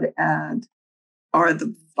should add are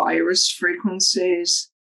the virus frequencies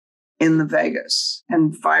in the vagus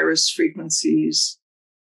and virus frequencies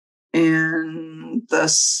in the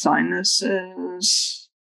sinuses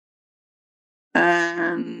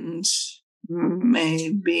and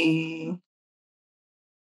maybe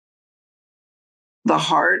the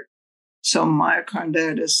heart. So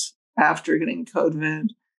myocarditis after getting COVID,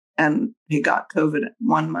 and he got COVID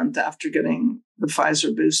 1 month after getting the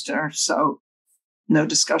Pfizer booster. So no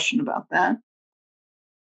discussion about that.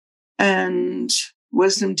 And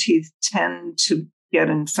wisdom teeth tend to get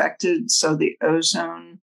infected. So the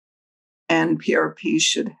ozone and PRP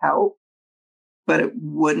should help, but it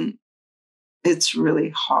wouldn't. It's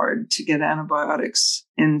really hard to get antibiotics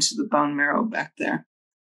into the bone marrow back there.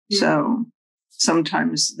 Mm-hmm. So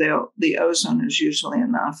sometimes the ozone is usually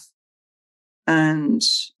enough. And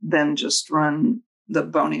then just run the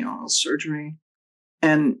bony oral surgery.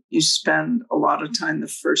 And you spend a lot of time the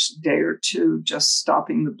first day or 2 just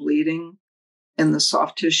stopping the bleeding in the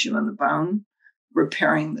soft tissue and the bone,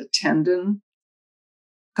 repairing the tendon,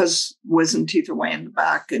 because wisdom teeth are way in the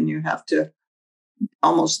back and you have to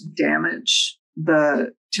almost damage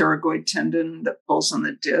the pterygoid tendon that pulls on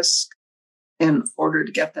the disc in order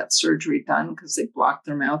to get that surgery done because they block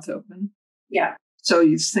their mouth open. Yeah. So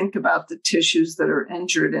you think about the tissues that are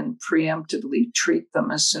injured and preemptively treat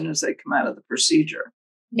them as soon as they come out of the procedure.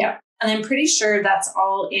 Yeah. And I'm pretty sure that's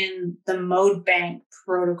all in the mode bank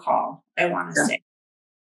protocol, I want to say.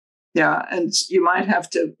 Yeah. And you might have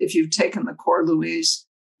to, if you've taken the Core Louise,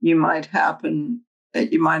 you might have to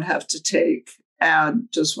add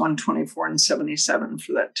just 124 and 77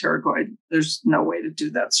 for that pterygoid. There's no way to do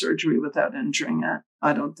that surgery without injuring it,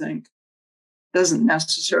 I don't think. It doesn't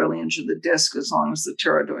necessarily injure the disc as long as the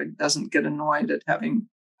pterygoid doesn't get annoyed at having.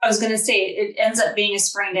 I was going to say, it ends up being a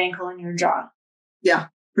sprained ankle in your jaw. Yeah,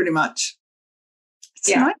 pretty much. It's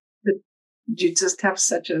nice that you just have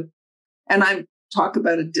and I talk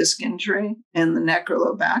about a disc injury in the neck or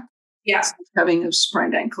low back. Yeah. Having a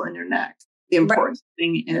sprained ankle in your neck. The important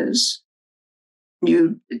thing is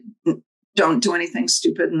you don't do anything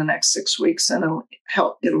stupid in the next 6 weeks and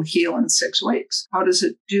it'll heal in 6 weeks. How does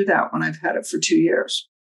it do that when I've had it for 2 years?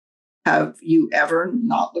 Have you ever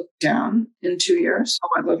not looked down in 2 years? Oh,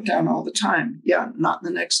 I look down all the time. Yeah, not in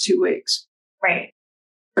the next 2 weeks. Right.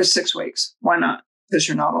 Or 6 weeks. Why not? Because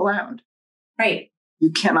you're not allowed. Right.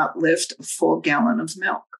 You cannot lift a full gallon of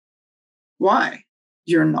milk. Why?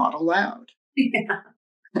 You're not allowed. Yeah.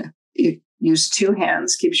 You use 2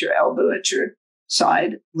 hands, keeps your elbow at your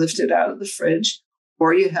side, lift it out of the fridge,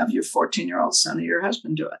 or you have your 14-year-old son or your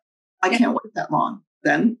husband do it. I can't wait that long.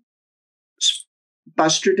 Then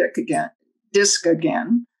bust your disc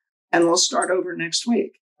again, and we'll start over next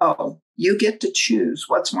week. Oh, you get to choose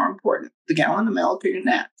what's more important, the gallon of milk or your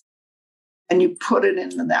neck. And you put it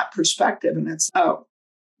into that perspective, and it's,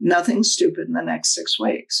 nothing stupid in the next 6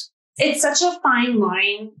 weeks. It's such a fine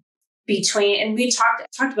line between, and we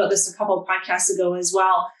talked about this a couple of podcasts ago as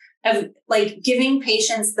well, of like giving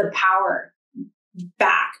patients the power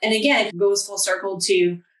back. And again, it goes full circle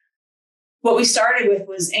to what we started with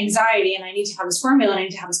was anxiety, and I need to have this formula, and I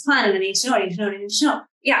need to have this plan, and I need to know.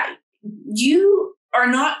 Yeah, you are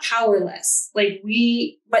not powerless.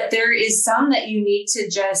 But there is some that you need to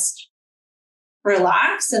just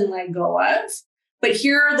relax and let go of. But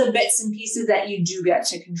here are the bits and pieces that you do get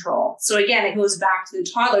to control. So again, it goes back to the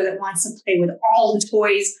toddler that wants to play with all the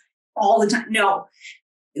toys all the time. No,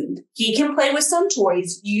 he can play with some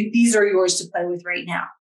toys. These are yours to play with right now.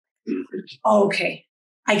 Okay.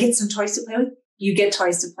 I get some toys to play with. You get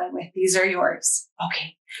toys to play with. These are yours.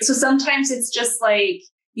 Okay. So sometimes it's just like,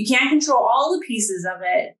 you can't control all the pieces of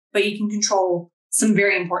it, but you can control some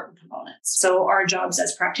very important components. So our jobs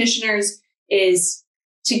as practitioners is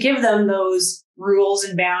to give them those rules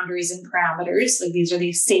and boundaries and parameters. Like, these are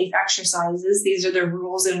the safe exercises. These are the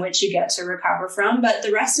rules in which you get to recover from. But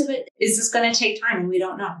the rest of it is just going to take time, and we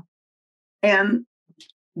don't know. And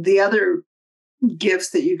the other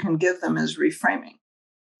gift that you can give them is reframing.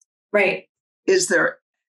 Right. Is there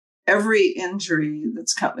every injury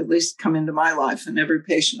that's at least come into my life, and every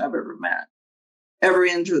patient I've ever met,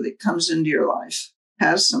 every injury that comes into your life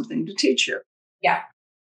has something to teach you. Yeah.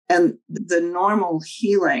 And the normal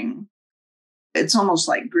healing, it's almost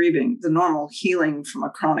like grieving, the normal healing from a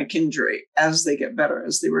chronic injury as they get better,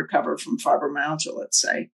 as they recover from fibromyalgia, let's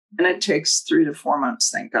say. And it takes 3 to 4 months,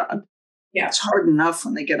 thank God. Yeah. It's hard enough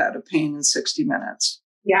when they get out of pain in 60 minutes.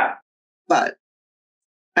 Yeah. But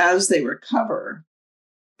as they recover,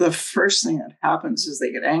 the first thing that happens is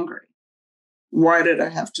they get angry. Why did I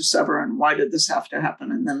have to suffer? And why did this have to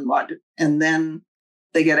happen? And then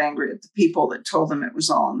they get angry at the people that told them it was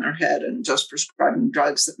all in their head and just prescribing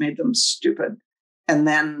drugs that made them stupid. And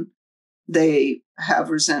then they have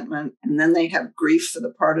resentment, and then they have grief for the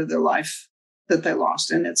part of their life that they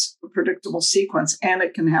lost. And it's a predictable sequence, and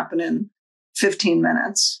it can happen in 15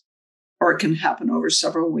 minutes, or it can happen over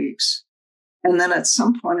several weeks. And then at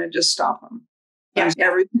some point, I just stop them. Yeah.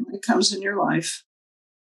 Everything that comes in your life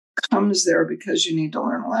comes there because you need to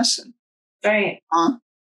learn a lesson. Right.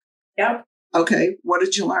 Yep. Okay. What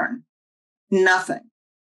did you learn? Nothing.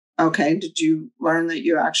 Okay. Did you learn that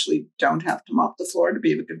you actually don't have to mop the floor to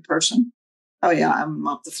be a good person? Oh, yeah. I haven't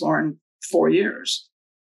mopped the floor in 4 years.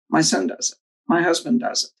 My son does it. My husband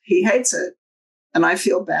does it. He hates it. And I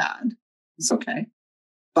feel bad. It's okay.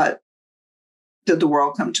 But did the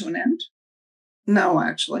world come to an end? No,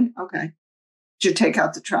 actually. Okay. Did you take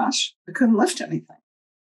out the trash? I couldn't lift anything.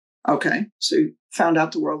 Okay. So you found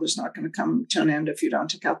out the world is not going to come to an end if you don't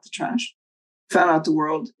take out the trash. Found out the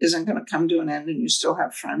world isn't going to come to an end and you still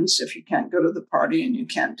have friends if you can't go to the party and you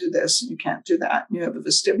can't do this and you can't do that. And you have a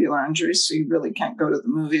vestibular injury, so you really can't go to the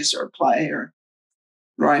movies or play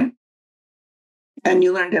right? And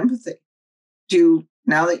you learned empathy.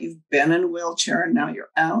 Now that you've been in a wheelchair and now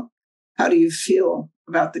you're out, how do you feel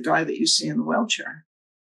about the guy that you see in the wheelchair?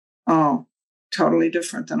 Oh, totally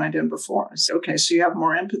different than I did before. I said, okay, so you have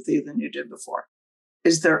more empathy than you did before.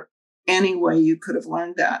 Is there any way you could have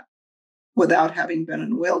learned that without having been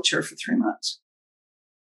in a wheelchair for 3 months?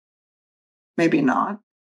 Maybe not.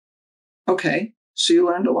 Okay, so you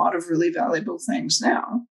learned a lot of really valuable things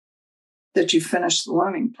now that you finished the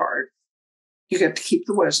learning part. You get to keep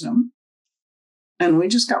the wisdom. And we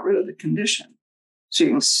just got rid of the condition. So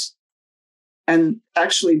you can, and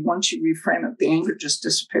actually, once you reframe it, the anger just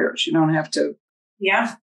disappears. You don't have to.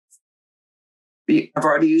 Yeah. I've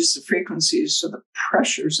already used the frequencies, so the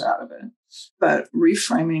pressure's out of it. But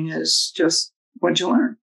reframing is just what you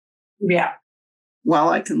learn. Yeah. Well,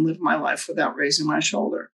 I can live my life without raising my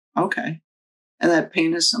shoulder. Okay. And that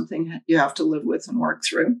pain is something you have to live with and work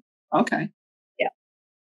through. Okay. Yeah.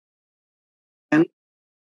 And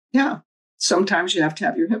yeah, sometimes you have to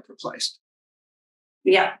have your hip replaced.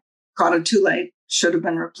 Yeah. Caught it too late. Should have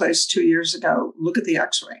been replaced 2 years ago. Look at the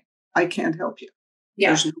x-ray. I can't help you. Yeah.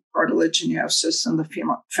 There's no cartilage and you have cysts in the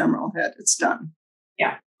femoral head. It's done.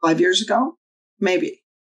 Yeah. 5 years ago? Maybe.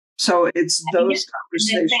 So it's those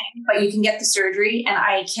conversations. But you can get the surgery, and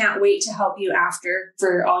I can't wait to help you after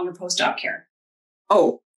for all your post-op care.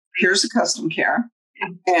 Oh, here's a custom care.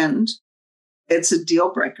 Yeah. And it's a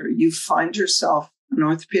deal breaker. You find yourself an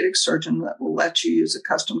orthopedic surgeon that will let you use a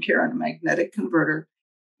custom care and a magnetic converter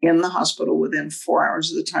in the hospital within 4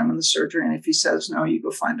 hours of the time of the surgery. And if he says no, you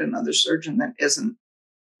go find another surgeon that isn't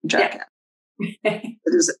a jackass. Yeah.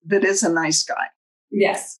 that is a nice guy.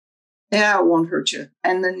 Yes. Yeah, it won't hurt you.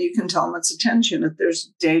 And then you can tell them it's a TENS unit.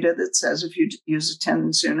 There's data that says if you use a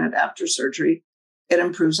TENS unit after surgery, it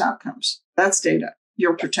improves outcomes. That's data.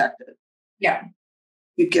 You're protected. Yeah.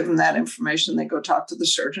 You give them that information, they go talk to the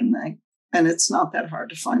surgeon, and it's not that hard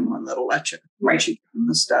to find one that'll let you. Right. Once you give them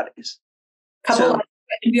the studies.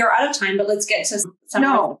 We are out of time, but let's get to some.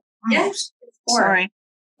 No. Yes. Sorry.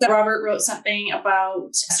 So Robert wrote something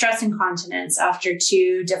about stress incontinence after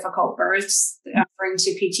 2 difficult births, referring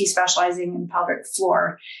to PT specializing in pelvic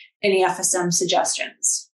floor. Any FSM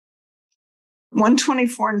suggestions?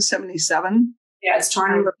 124 and 77. Yeah, it's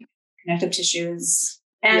torn and broken connective tissues.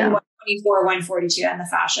 And 124, 142, and the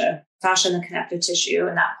fascia and the connective tissue,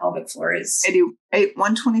 and that pelvic floor is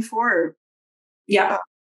 124. Yeah.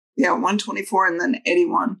 124 and then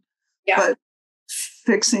 81. Yeah. But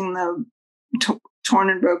fixing the torn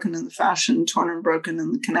and broken in the fascia, torn and broken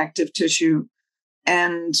in the connective tissue,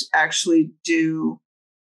 and actually do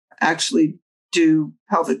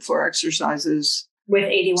pelvic floor exercises with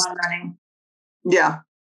 81 running. Yeah.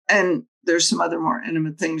 And there's some other more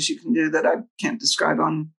intimate things you can do that I can't describe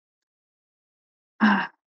on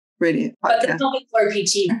radio. But the pelvic floor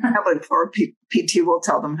PT. Pelvic floor PT will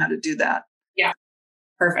tell them how to do that. Yeah.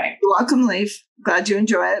 Perfect. You're welcome, Leif. Glad you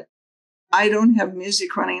enjoy it. I don't have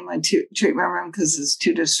music running in my treatment room because it's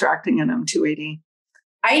too distracting and I'm 280.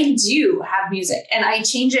 I do have music and I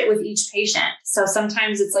change it with each patient. So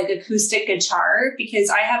sometimes it's like acoustic guitar because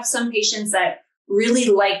I have some patients that really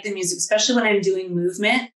like the music, especially when I'm doing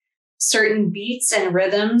movement. Certain beats and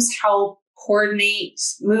rhythms help coordinate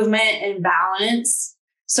movement and balance.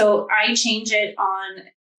 So I change it on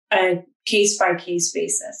a case-by-case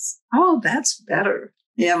basis. Oh, that's better.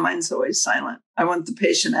 Yeah, mine's always silent. I want the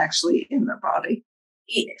patient actually in their body.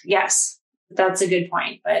 Yes, that's a good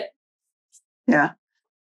point. But yeah,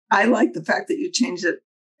 I like the fact that you change it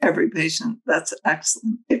every patient. That's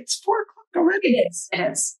excellent. It's 4 o'clock already. It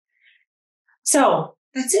is. So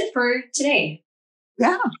that's it for today.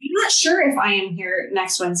 Yeah. I'm not sure if I am here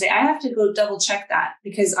next Wednesday. I have to go double check that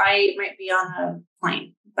because I might be on a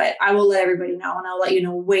plane, but I will let everybody know and I'll let you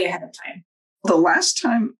know way ahead of time. The last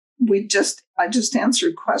time I just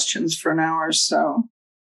answered questions for an hour or so.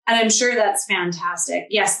 And I'm sure that's fantastic.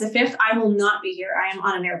 Yes, the 5th, I will not be here. I am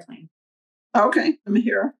on an airplane. Okay, I'm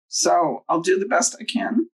here. So I'll do the best I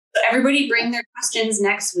can. So everybody bring their questions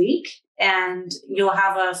next week and you'll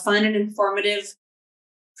have a fun and informative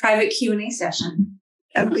private Q&A session.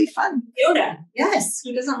 That'll be fun. Yoda. Yes.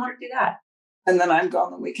 Who doesn't want to do that? And then I'm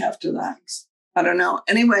gone the week after that. I don't know.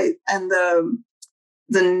 Anyway, and the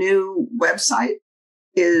new website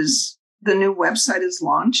is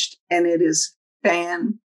launched and it is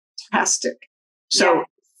fantastic. So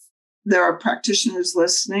there are practitioners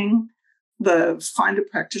listening. The Find a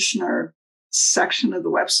Practitioner section of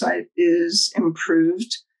the website is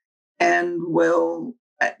improved and will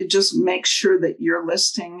just make sure that your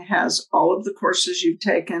listing has all of the courses you've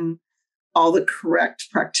taken, all the correct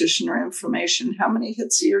practitioner information. How many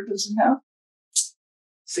hits a year does it have?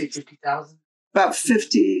 Say 50,000. About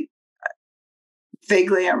 50.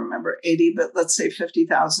 Vaguely, I remember 80, but let's say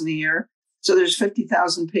 50,000 a year. So there's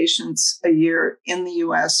 50,000 patients a year in the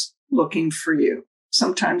US looking for you.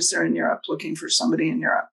 Sometimes they're in Europe looking for somebody in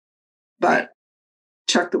Europe. But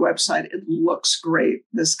check the website. It looks great.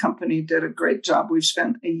 This company did a great job. We've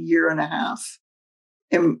spent a year and a half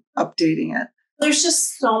in updating it. There's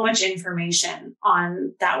just so much information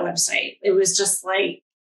on that website. It was just like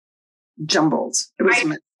jumbled. It was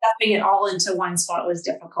stuffing it all into one spot was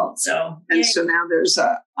difficult. So so now there's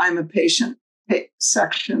I'm a patient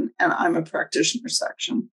section and I'm a practitioner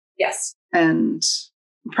section. Yes. And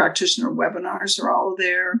practitioner webinars are all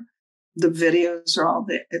there. The videos are all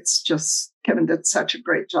there. It's just, Kevin did such a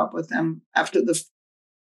great job with them. After the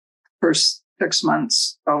first 6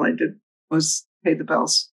 months, all I did was pay the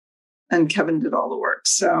bills and Kevin did all the work.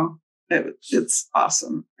 So it's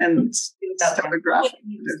awesome. And Telegraph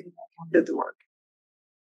did the work.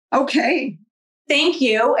 Okay. Thank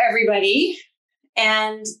you, everybody.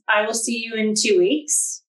 And I will see you in 2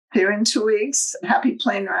 weeks. See you in 2 weeks. Happy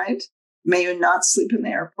plane ride. May you not sleep in the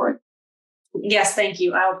airport. Yes, thank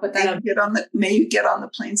you. I'll put that up. May you get on the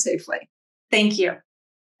plane safely. Thank you.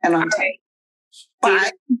 And on time.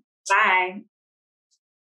 Bye. Bye.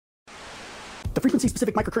 The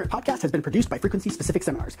Frequency-Specific Microcurrent podcast has been produced by Frequency-Specific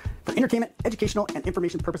Seminars for entertainment, educational, and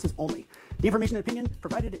information purposes only. The information and opinion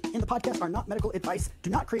provided in the podcast are not medical advice, do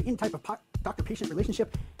not create any type of doctor-patient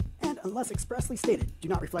relationship, and unless expressly stated, do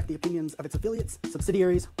not reflect the opinions of its affiliates,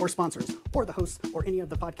 subsidiaries, or sponsors, or the hosts or any of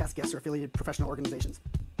the podcast guests or affiliated professional organizations.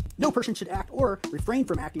 No person should act or refrain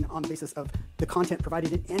from acting on the basis of the content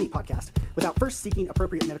provided in any podcast without first seeking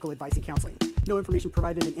appropriate medical advice and counseling. No information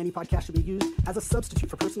provided in any podcast should be used as a substitute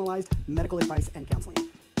for personalized medical advice and counseling.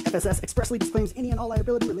 FSS expressly disclaims any and all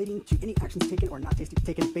liability relating to any actions taken or not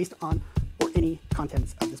taken based on or any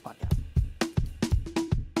contents of this podcast.